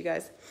show it to you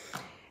guys.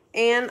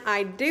 And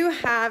I do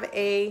have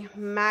a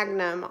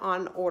Magnum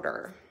on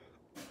order.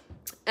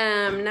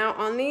 Now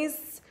on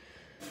these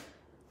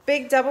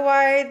big double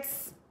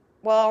wides,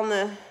 well,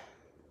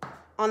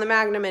 on the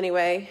Magnum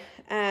anyway,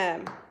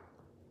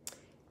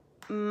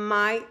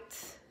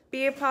 might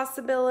be a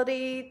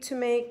possibility to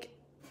make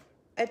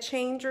a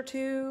change or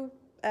two,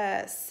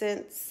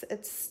 since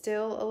it's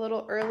still a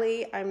little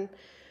early. I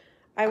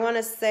want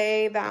to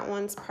say that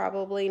one's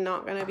probably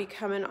not going to be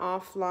coming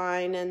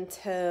offline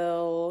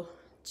until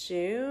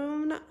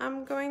June,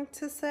 I'm going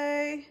to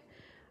say.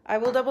 I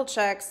will double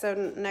check, so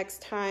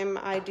next time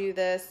I do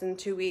this in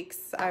 2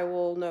 weeks, I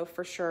will know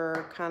for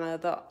sure kind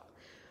of the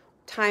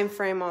time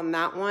frame on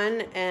that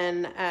one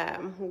and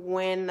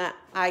when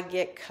I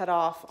get cut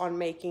off on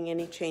making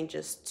any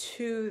changes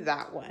to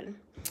that one.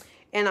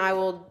 And I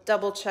will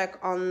double check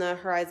on the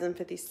Horizon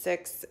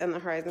 56 and the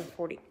Horizon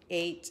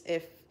 48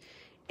 if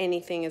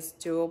anything is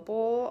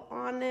doable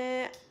on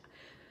it.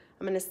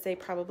 I'm going to say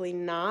probably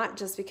not,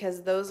 just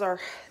because those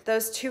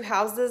 2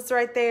 houses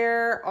right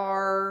there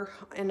are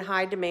in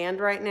high demand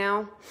right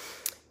now.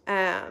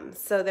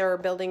 So they're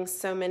building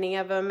so many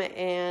of them,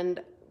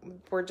 and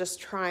we're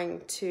just trying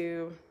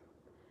to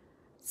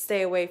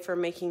stay away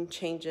from making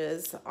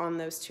changes on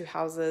those 2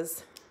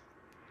 houses.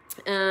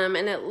 And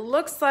it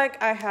looks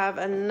like I have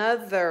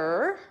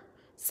another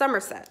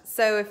Somerset.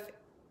 So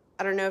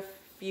I don't know if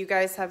you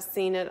guys have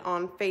seen it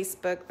on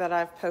Facebook that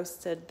I've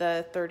posted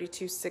the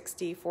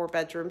 3260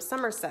 4-bedroom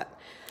Somerset.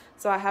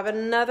 So I have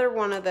another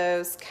one of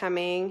those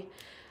coming.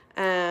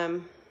 That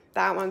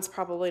one's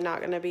probably not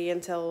going to be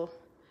until,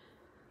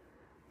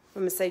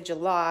 I'm going to say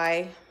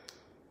July.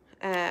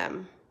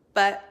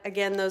 But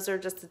again, those are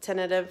just a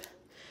tentative,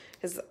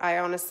 because I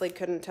honestly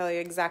couldn't tell you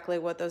exactly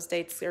what those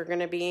dates are going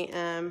to be.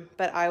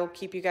 But I will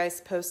keep you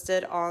guys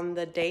posted on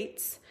the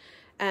dates.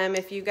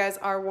 If you guys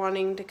are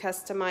wanting to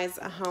customize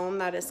a home,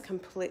 that is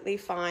completely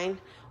fine.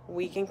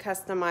 we can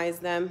customize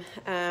them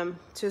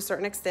to a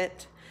certain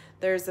extent.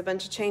 There's a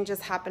bunch of changes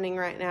happening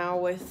right now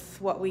with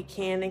what we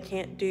can and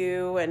can't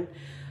do, and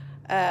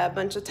a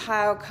bunch of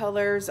tile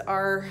colors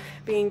are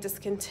being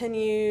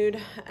discontinued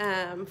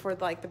for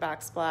like the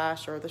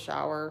backsplash or the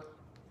shower,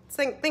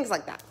 things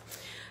like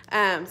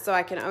that. So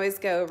I can always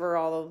go over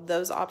all of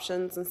those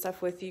options and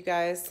stuff with you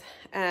guys.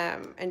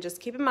 And just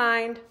keep in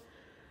mind,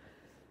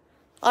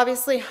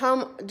 obviously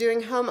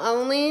doing home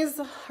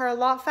onlys are a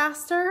lot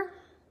faster,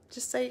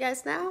 just so you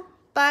guys know,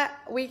 but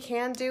we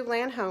can do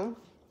land home.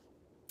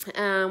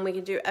 We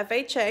can do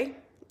FHA.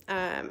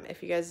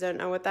 If you guys don't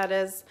know what that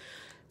is,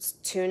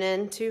 tune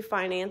in to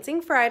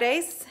Financing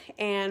Fridays,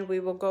 and we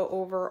will go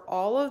over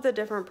all of the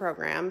different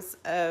programs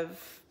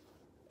of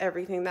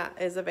everything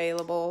that is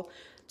available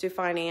to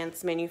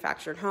finance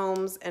manufactured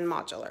homes and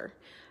modular.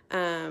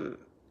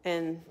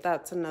 And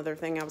that's another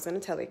thing I was going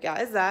to tell you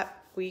guys,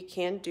 that we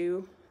can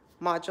do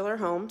modular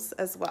homes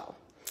as well.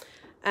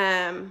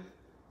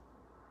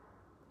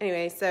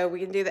 Anyway, so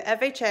we can do the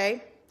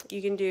FHA.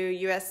 You can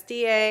do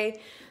USDA.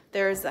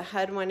 There's the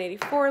HUD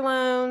 184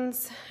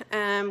 loans,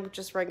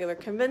 just regular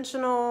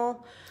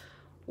conventional.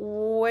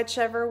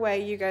 Whichever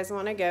way you guys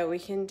want to go, we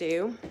can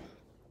do.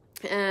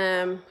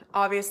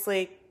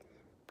 Obviously,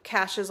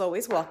 cash is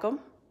always welcome.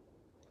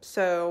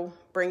 So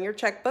bring your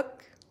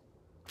checkbook,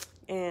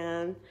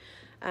 and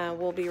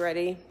we'll be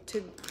ready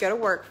to go to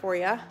work for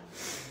you.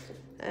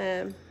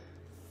 Let's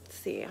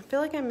see, I feel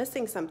like I'm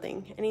missing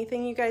something.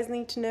 Anything you guys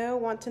need to know,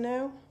 want to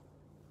know?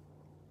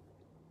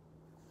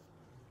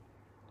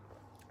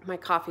 My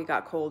coffee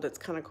got cold. It's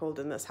kind of cold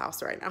in this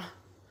house right now.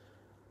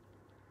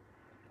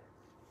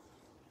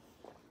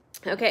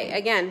 Okay,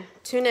 again,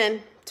 tune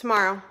in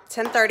tomorrow,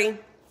 10:30.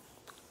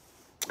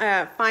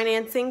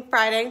 Financing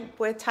Friday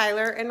with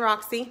Tyler and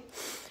Roxy.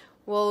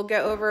 We'll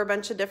go over a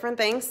bunch of different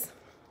things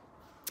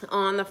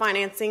on the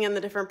financing and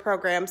the different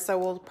programs. So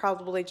we'll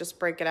probably just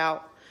break it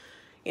out.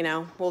 You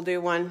know, we'll do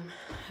one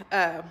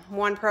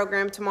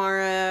program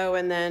tomorrow,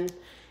 and then,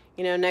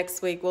 you know,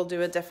 next week we'll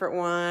do a different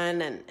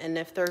one. And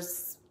if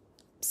there's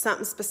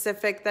something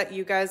specific that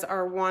you guys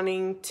are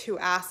wanting to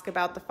ask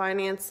about the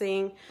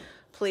financing,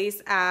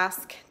 please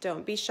ask.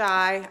 Don't be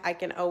shy. I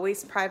can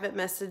always private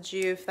message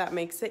you if that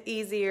makes it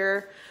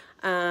easier,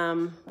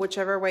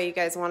 whichever way you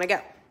guys want to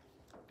go.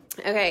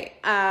 Okay,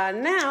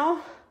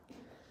 now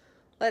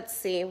let's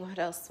see, what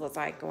else was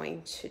I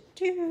going to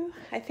do?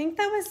 I think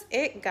that was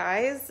it,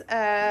 guys.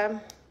 I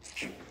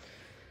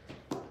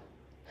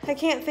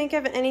can't think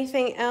of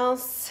anything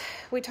else.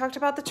 We talked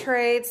about the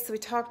trades. We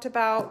talked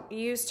about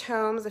used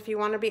homes. If you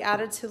want to be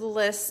added to the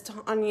list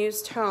on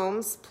used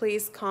homes,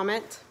 please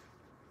comment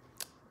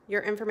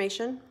your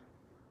information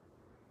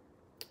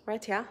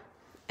right here,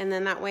 and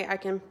then that way I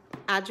can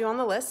add you on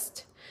the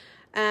list.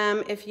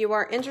 If you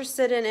are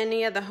interested in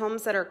any of the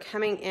homes that are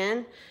coming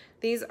in,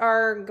 these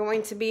are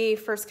going to be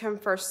first come,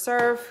 first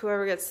serve.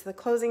 Whoever gets to the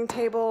closing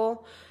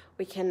table.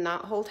 We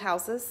cannot hold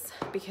houses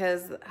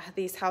because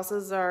these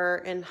houses are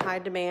in high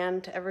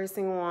demand, every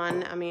single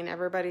one. I mean,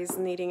 everybody's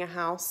needing a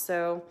house,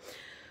 so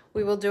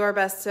we will do our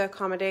best to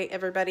accommodate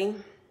everybody.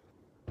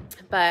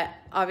 But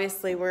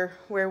obviously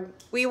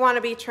we want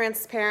to be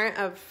transparent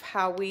of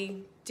how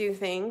we do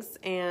things,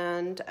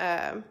 and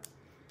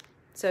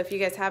so if you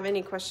guys have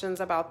any questions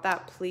about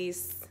that,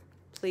 please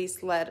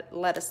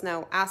let us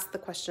know. Ask the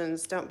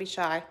questions. Don't be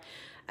shy.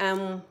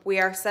 We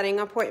are setting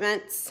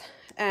appointments.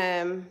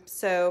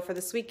 So for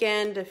this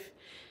weekend, if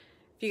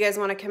you guys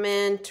want to come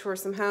in, tour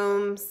some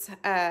homes,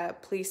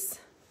 please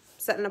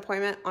set an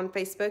appointment on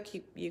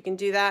Facebook. You can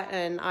do that,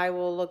 and I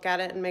will look at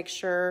it and make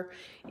sure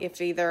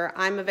if either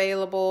I'm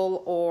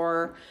available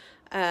or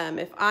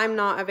if I'm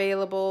not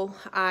available,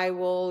 I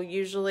will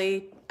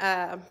usually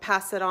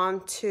pass it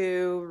on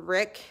to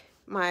Rick,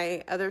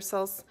 my other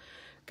sales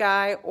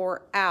guy,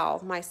 or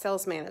Al, my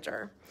sales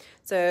manager.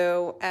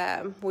 So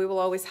we will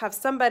always have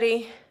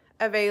somebody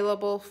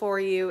available for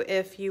you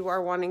if you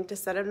are wanting to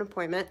set an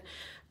appointment.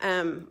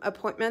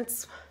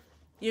 Appointments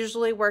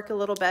usually work a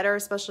little better,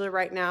 especially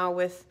right now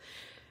with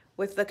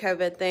the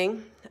COVID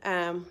thing.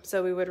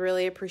 So we would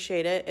really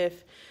appreciate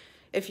it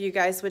if you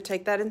guys would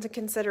take that into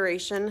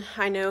consideration.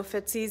 I know if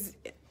it's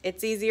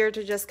easier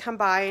to just come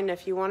by, and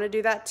if you want to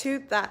do that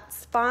too,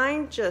 that's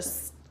fine.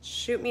 Just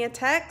shoot me a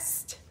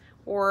text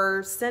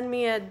or send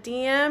me a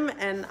DM,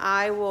 and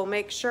I will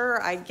make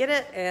sure I get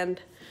it, and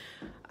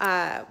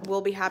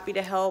we'll be happy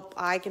to help.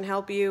 I can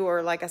help you,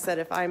 or like I said,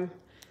 if I'm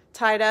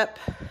tied up,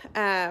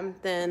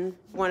 then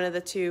one of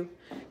the two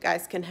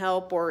guys can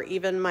help, or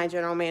even my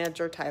general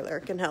manager, Tyler,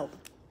 can help.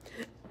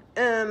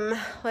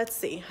 Let's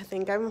see. I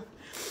think I'm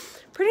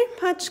pretty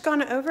much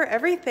gone over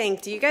everything.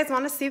 Do you guys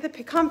want to see the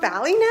Pecan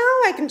Valley now?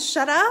 I can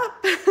shut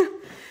up.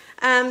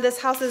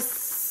 This house is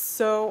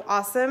so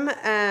awesome.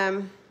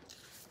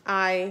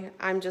 I'm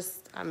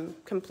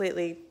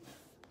completely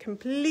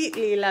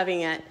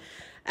loving it.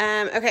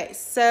 Okay,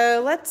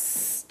 so let's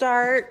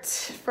start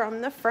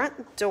from the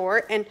front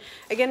door. And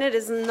again, it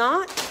is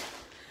not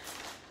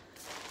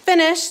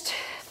finished.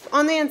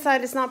 On the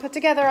inside, it's not put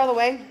together all the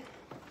way.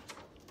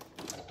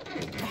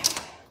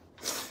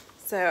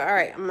 So, all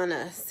right, I'm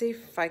gonna see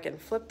if I can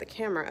flip the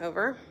camera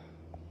over.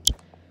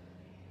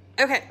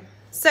 Okay,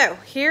 so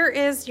here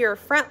is your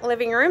front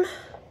living room.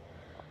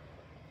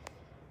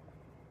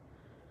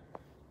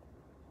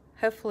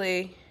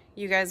 Hopefully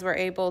you guys were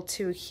able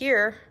to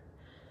hear,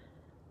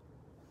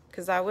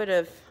 because I would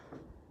have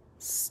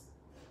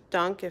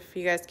stunk if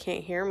you guys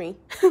can't hear me.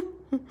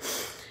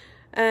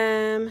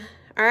 All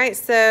right,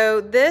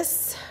 so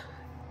this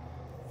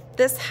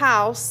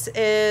house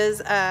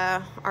is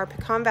our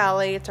Pecan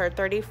Valley. It's our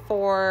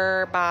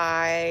 34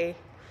 by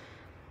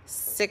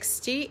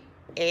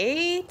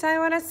 68, I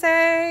want to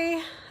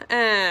say.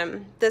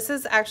 This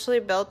is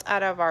actually built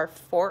out of our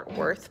Fort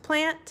Worth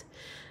plant.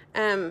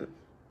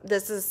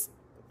 This is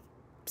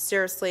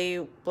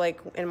seriously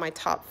like in my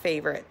top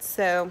favorites.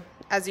 So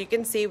as you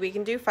can see, we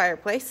can do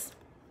fireplace.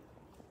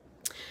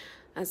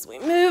 As we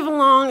move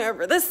along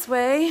over this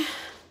way,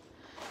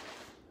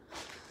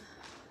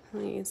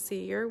 you can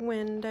see your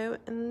window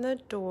and the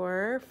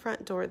door,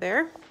 front door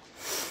there.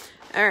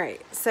 All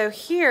right, so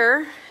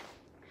here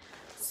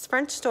is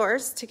French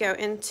doors to go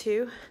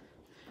into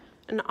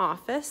an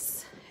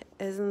office.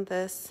 Isn't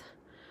this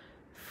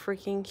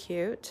freaking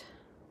cute?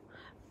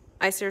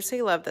 I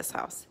seriously love this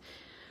house.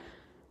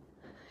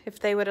 If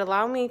they would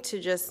allow me to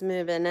just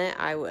move in it,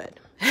 I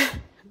would.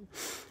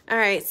 All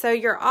right, so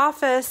your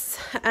office,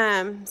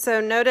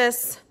 so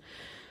notice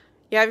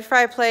you have your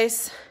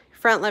fireplace,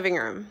 front living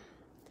room.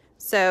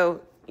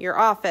 So your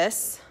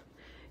office,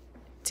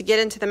 to get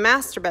into the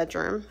master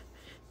bedroom,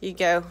 you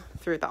go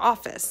through the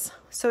office.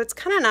 So it's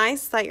kind of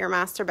nice that your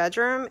master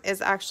bedroom is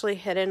actually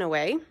hidden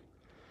away.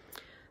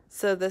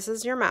 So this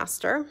is your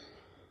master.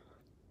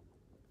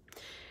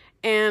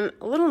 And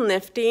a little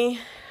nifty,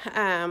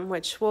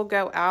 which will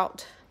go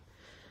out.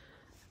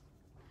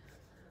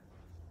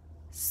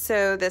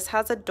 So this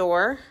has a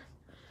door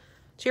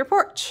to your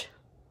porch.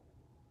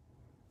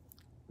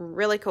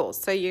 Really cool.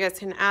 So you guys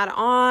can add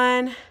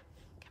on,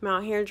 come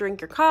out here,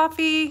 drink your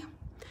coffee.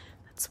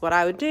 That's what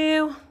I would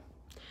do.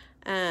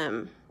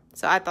 So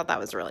I thought that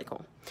was really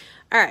cool.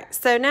 All right,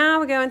 so now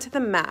we go into the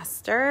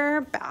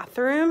master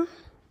bathroom.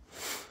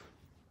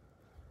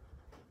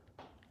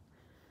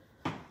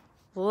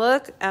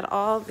 Look at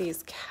all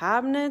these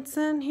cabinets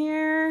in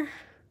here.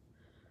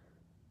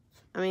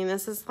 I mean,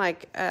 this is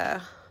like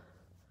a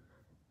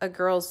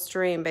girl's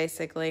dream,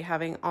 basically,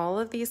 having all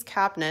of these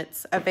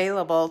cabinets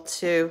available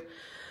to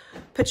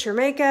put your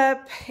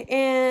makeup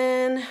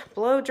in,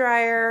 blow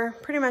dryer,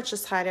 pretty much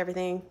just hide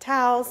everything,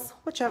 towels,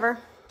 whichever.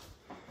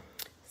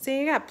 So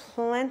you got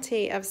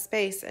plenty of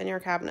space in your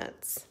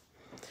cabinets.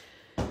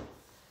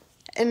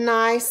 A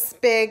nice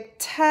big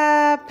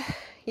tub.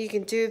 You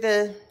can do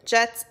the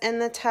jets in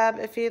the tub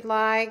if you'd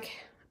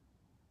like.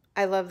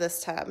 I love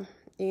this tub.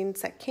 You can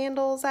set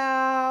candles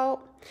out.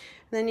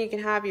 And then you can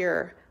have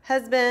your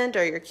husband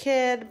or your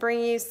kid bring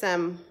you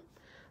some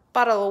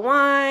bottle of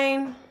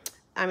wine.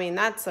 I mean,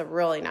 that's a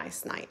really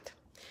nice night.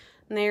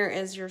 And there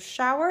is your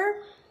shower.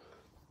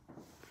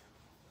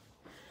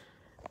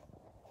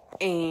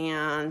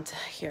 And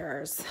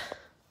here's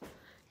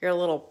your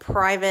little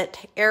private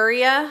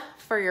area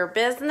for your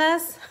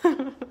business. All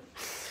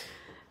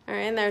right,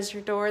 and there's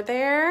your door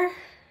there.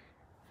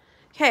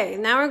 Okay,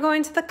 now we're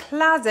going to the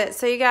closet.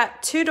 So you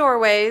got two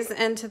doorways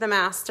into the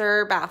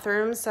master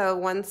bathroom. So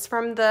one's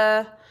from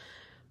the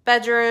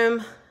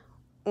bedroom,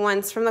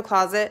 one's from the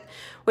closet,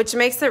 which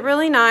makes it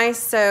really nice.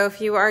 So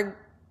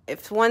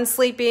if one's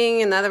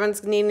sleeping and the other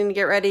one's needing to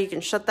get ready, you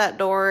can shut that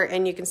door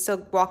and you can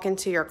still walk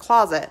into your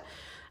closet.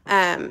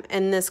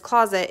 And this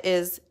closet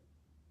is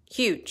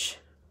huge.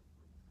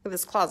 Look at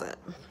this closet.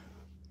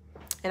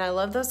 And I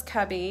love those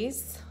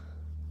cubbies.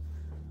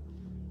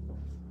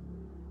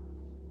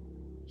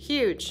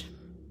 Huge.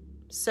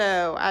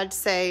 So I'd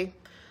say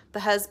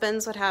the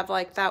husbands would have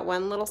like that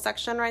one little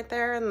section right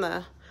there and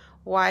the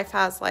wife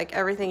has like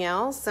everything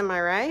else. Am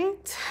I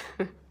right?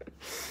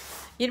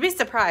 You'd be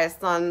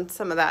surprised on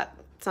some of that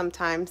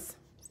sometimes.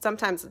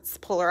 Sometimes it's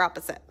polar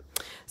opposite.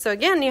 So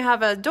again, you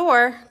have a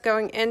door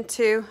going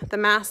into the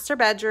master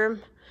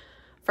bedroom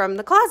from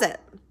the closet.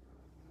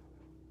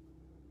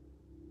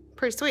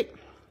 Pretty sweet.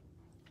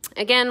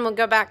 Again, we'll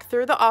go back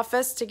through the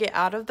office to get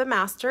out of the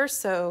master,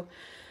 so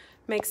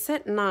makes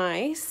it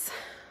nice.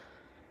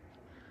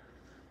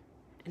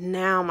 And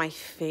now my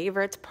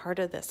favorite part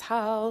of this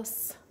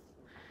house.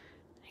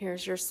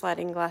 Here's your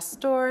sliding glass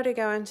door to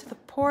go into the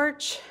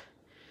porch.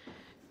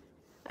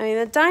 I mean,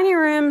 the dining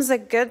room's a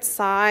good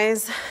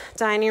size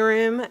dining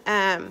room.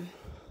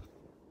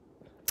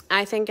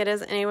 I think it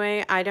is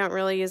anyway. I don't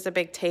really use a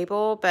big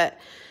table, but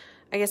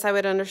I guess I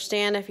would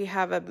understand if you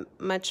have a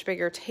much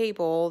bigger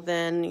table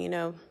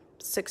than,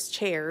 6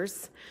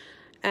 chairs.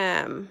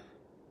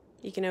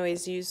 You can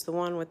always use the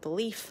one with the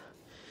leaf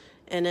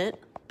in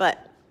it,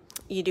 but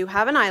you do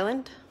have an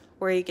island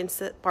where you can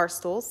sit bar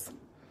stools.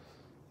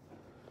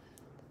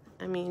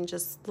 I mean,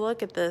 just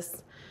look at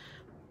this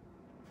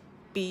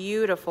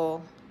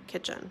beautiful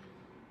kitchen.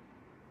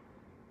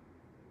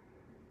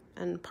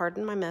 And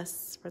pardon my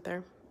mess right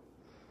there.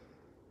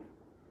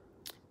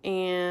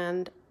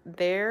 And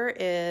there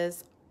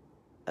is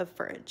of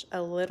fridge,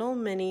 a little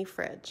mini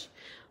fridge.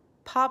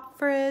 Pop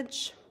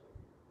fridge,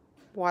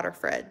 water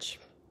fridge,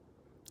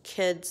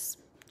 kids'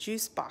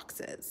 juice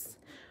boxes,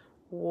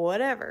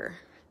 whatever.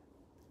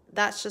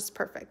 That's just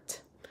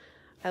perfect.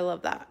 I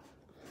love that.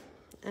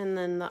 And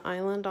then the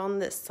island on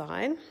this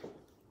side.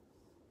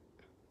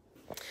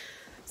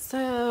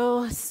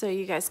 So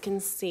you guys can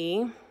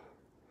see.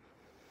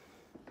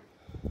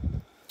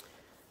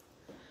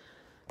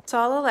 It's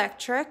all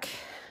electric.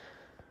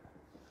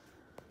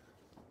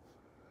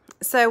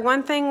 So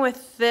one thing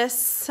with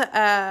this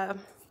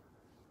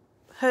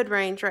hood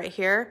range right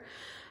here,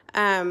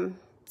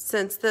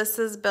 since this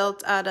is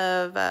built out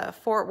of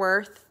Fort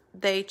Worth,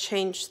 they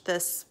changed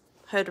this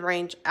hood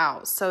range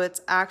out. So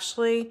it's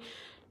actually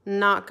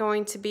not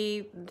going to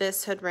be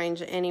this hood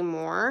range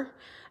anymore.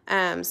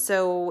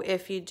 So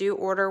if you do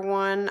order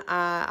one,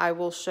 I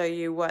will show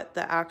you what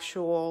the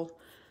actual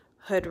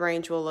hood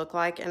range will look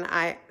like. And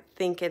I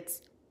think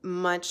it's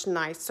much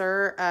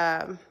nicer.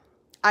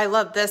 I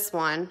love this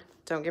one.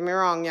 Don't get me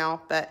wrong,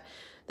 y'all, but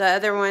the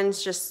other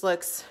ones just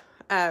looks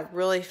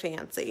really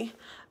fancy.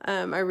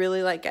 I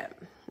really like it.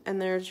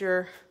 And there's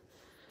your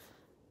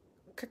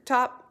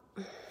cooktop,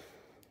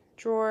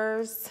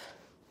 drawers,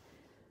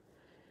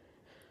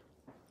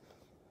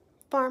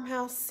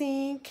 farmhouse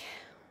sink.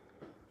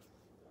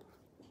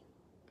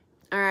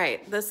 All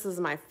right, this is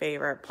my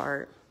favorite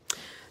part.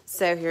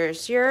 So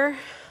here's your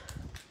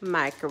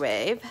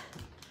microwave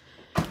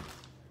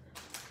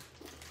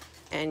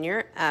and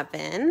your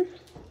oven.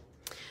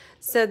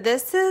 So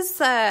this is,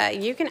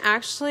 you can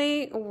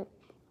actually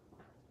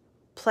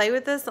play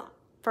with this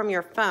from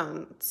your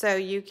phone. So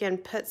you can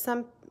put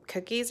some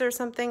cookies or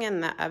something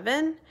in the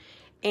oven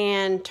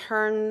and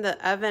turn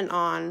the oven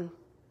on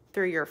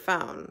through your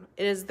phone.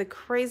 It is the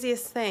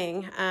craziest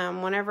thing.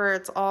 Whenever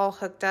it's all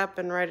hooked up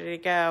and ready to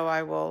go,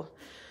 I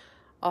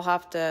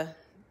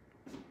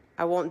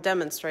won't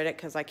demonstrate it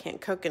because I can't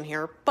cook in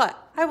here, but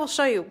I will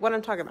show you what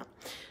I'm talking about.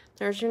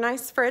 There's your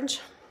nice fridge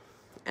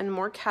and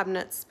more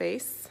cabinet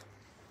space.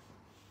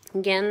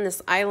 Again,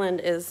 this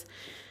island is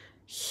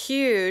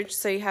huge,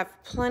 so you have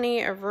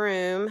plenty of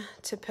room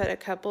to put a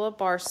couple of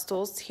bar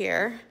stools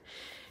here.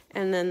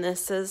 And then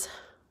this is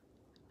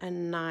a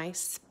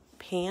nice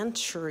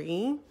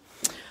pantry.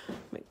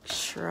 Make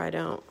sure I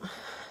don't.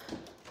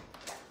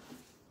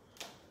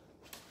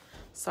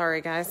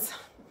 Sorry, guys.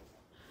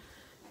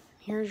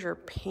 Here's your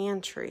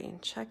pantry.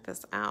 Check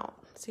this out.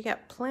 So you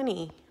got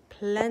plenty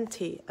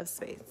of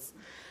space.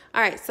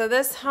 All right, so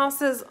this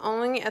house is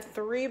only a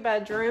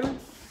 3-bedroom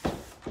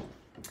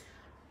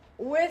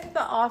with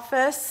the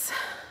office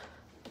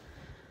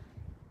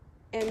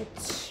and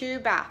 2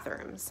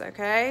 bathrooms,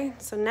 okay?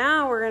 So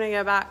now we're gonna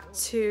go back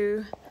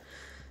to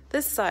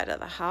this side of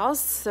the house.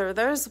 So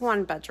there's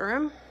 1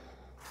 bedroom.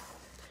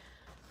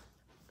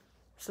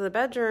 So the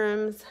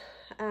bedrooms,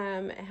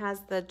 it has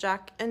the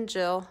Jack and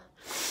Jill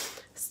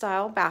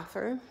style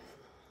bathroom,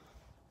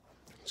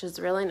 which is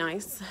really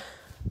nice.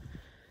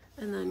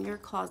 And then your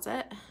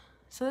closet.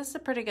 So this is a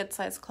pretty good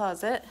size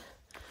closet.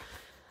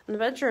 And the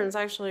bedroom's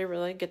actually a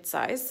really good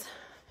size.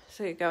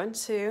 So you go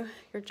into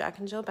your Jack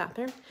and Jill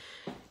bathroom.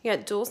 You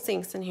got dual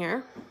sinks in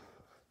here.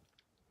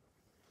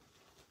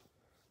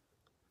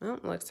 Well,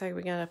 looks like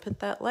we gotta put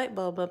that light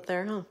bulb up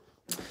there, huh?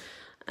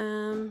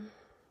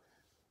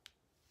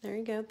 There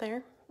you go,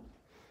 there.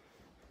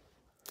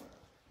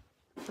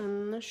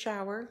 And the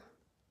shower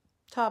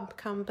tub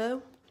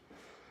combo.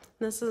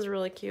 This is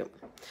really cute.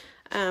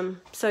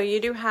 So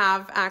you do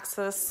have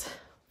access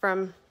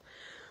from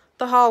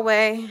the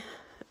hallway,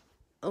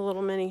 a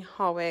little mini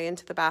hallway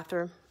into the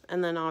bathroom,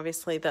 and then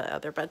obviously the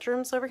other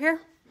bedrooms over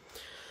here.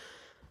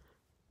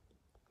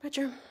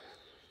 Bedroom.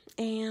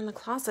 And the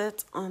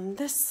closet on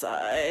this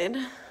side.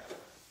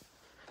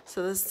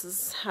 So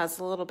this has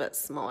a little bit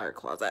smaller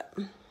closet.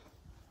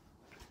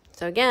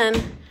 So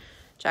again,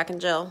 Jack and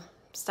Jill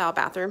style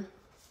bathroom.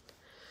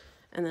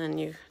 And then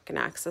you can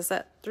access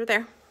it through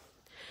there.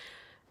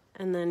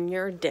 And then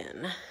your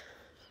den.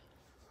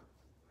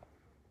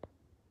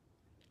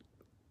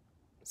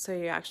 So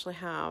you actually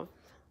have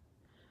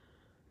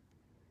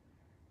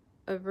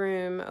a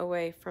room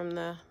away from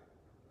the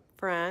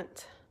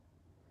front.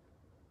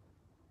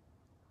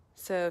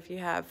 So if you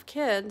have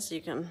kids,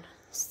 you can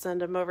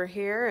send them over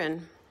here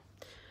and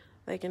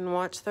they can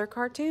watch their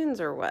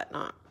cartoons or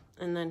whatnot.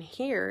 And then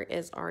here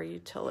is our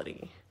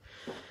utility.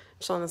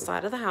 So on the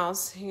side of the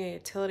house, you get a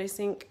utility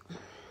sink,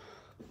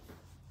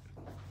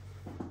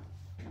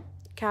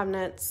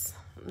 cabinets,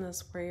 and this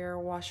is where your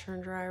washer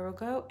and dryer will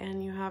go,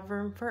 and you have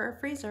room for a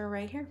freezer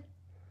right here.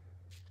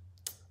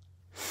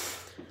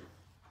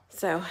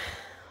 So,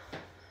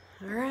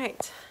 all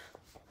right.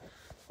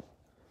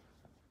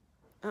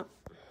 Oh.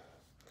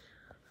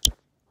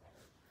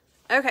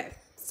 Okay,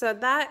 so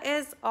that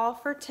is all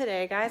for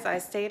today, guys. I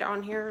stayed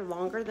on here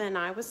longer than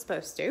I was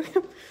supposed to.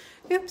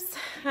 Oops,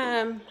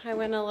 I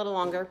went a little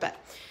longer, but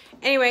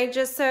anyway,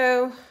 just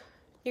so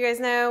you guys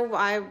know,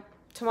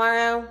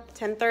 tomorrow,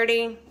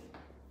 10:30,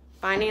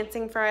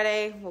 Financing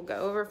Friday. We'll go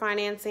over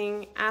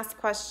financing, ask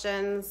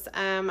questions.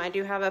 I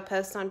do have a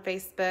post on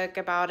Facebook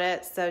about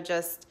it, so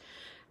just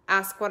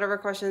ask whatever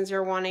questions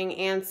you're wanting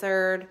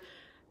answered,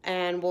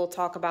 and we'll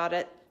talk about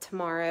it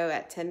tomorrow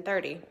at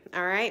 10:30.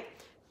 All right.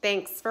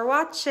 Thanks for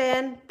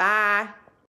watching. Bye.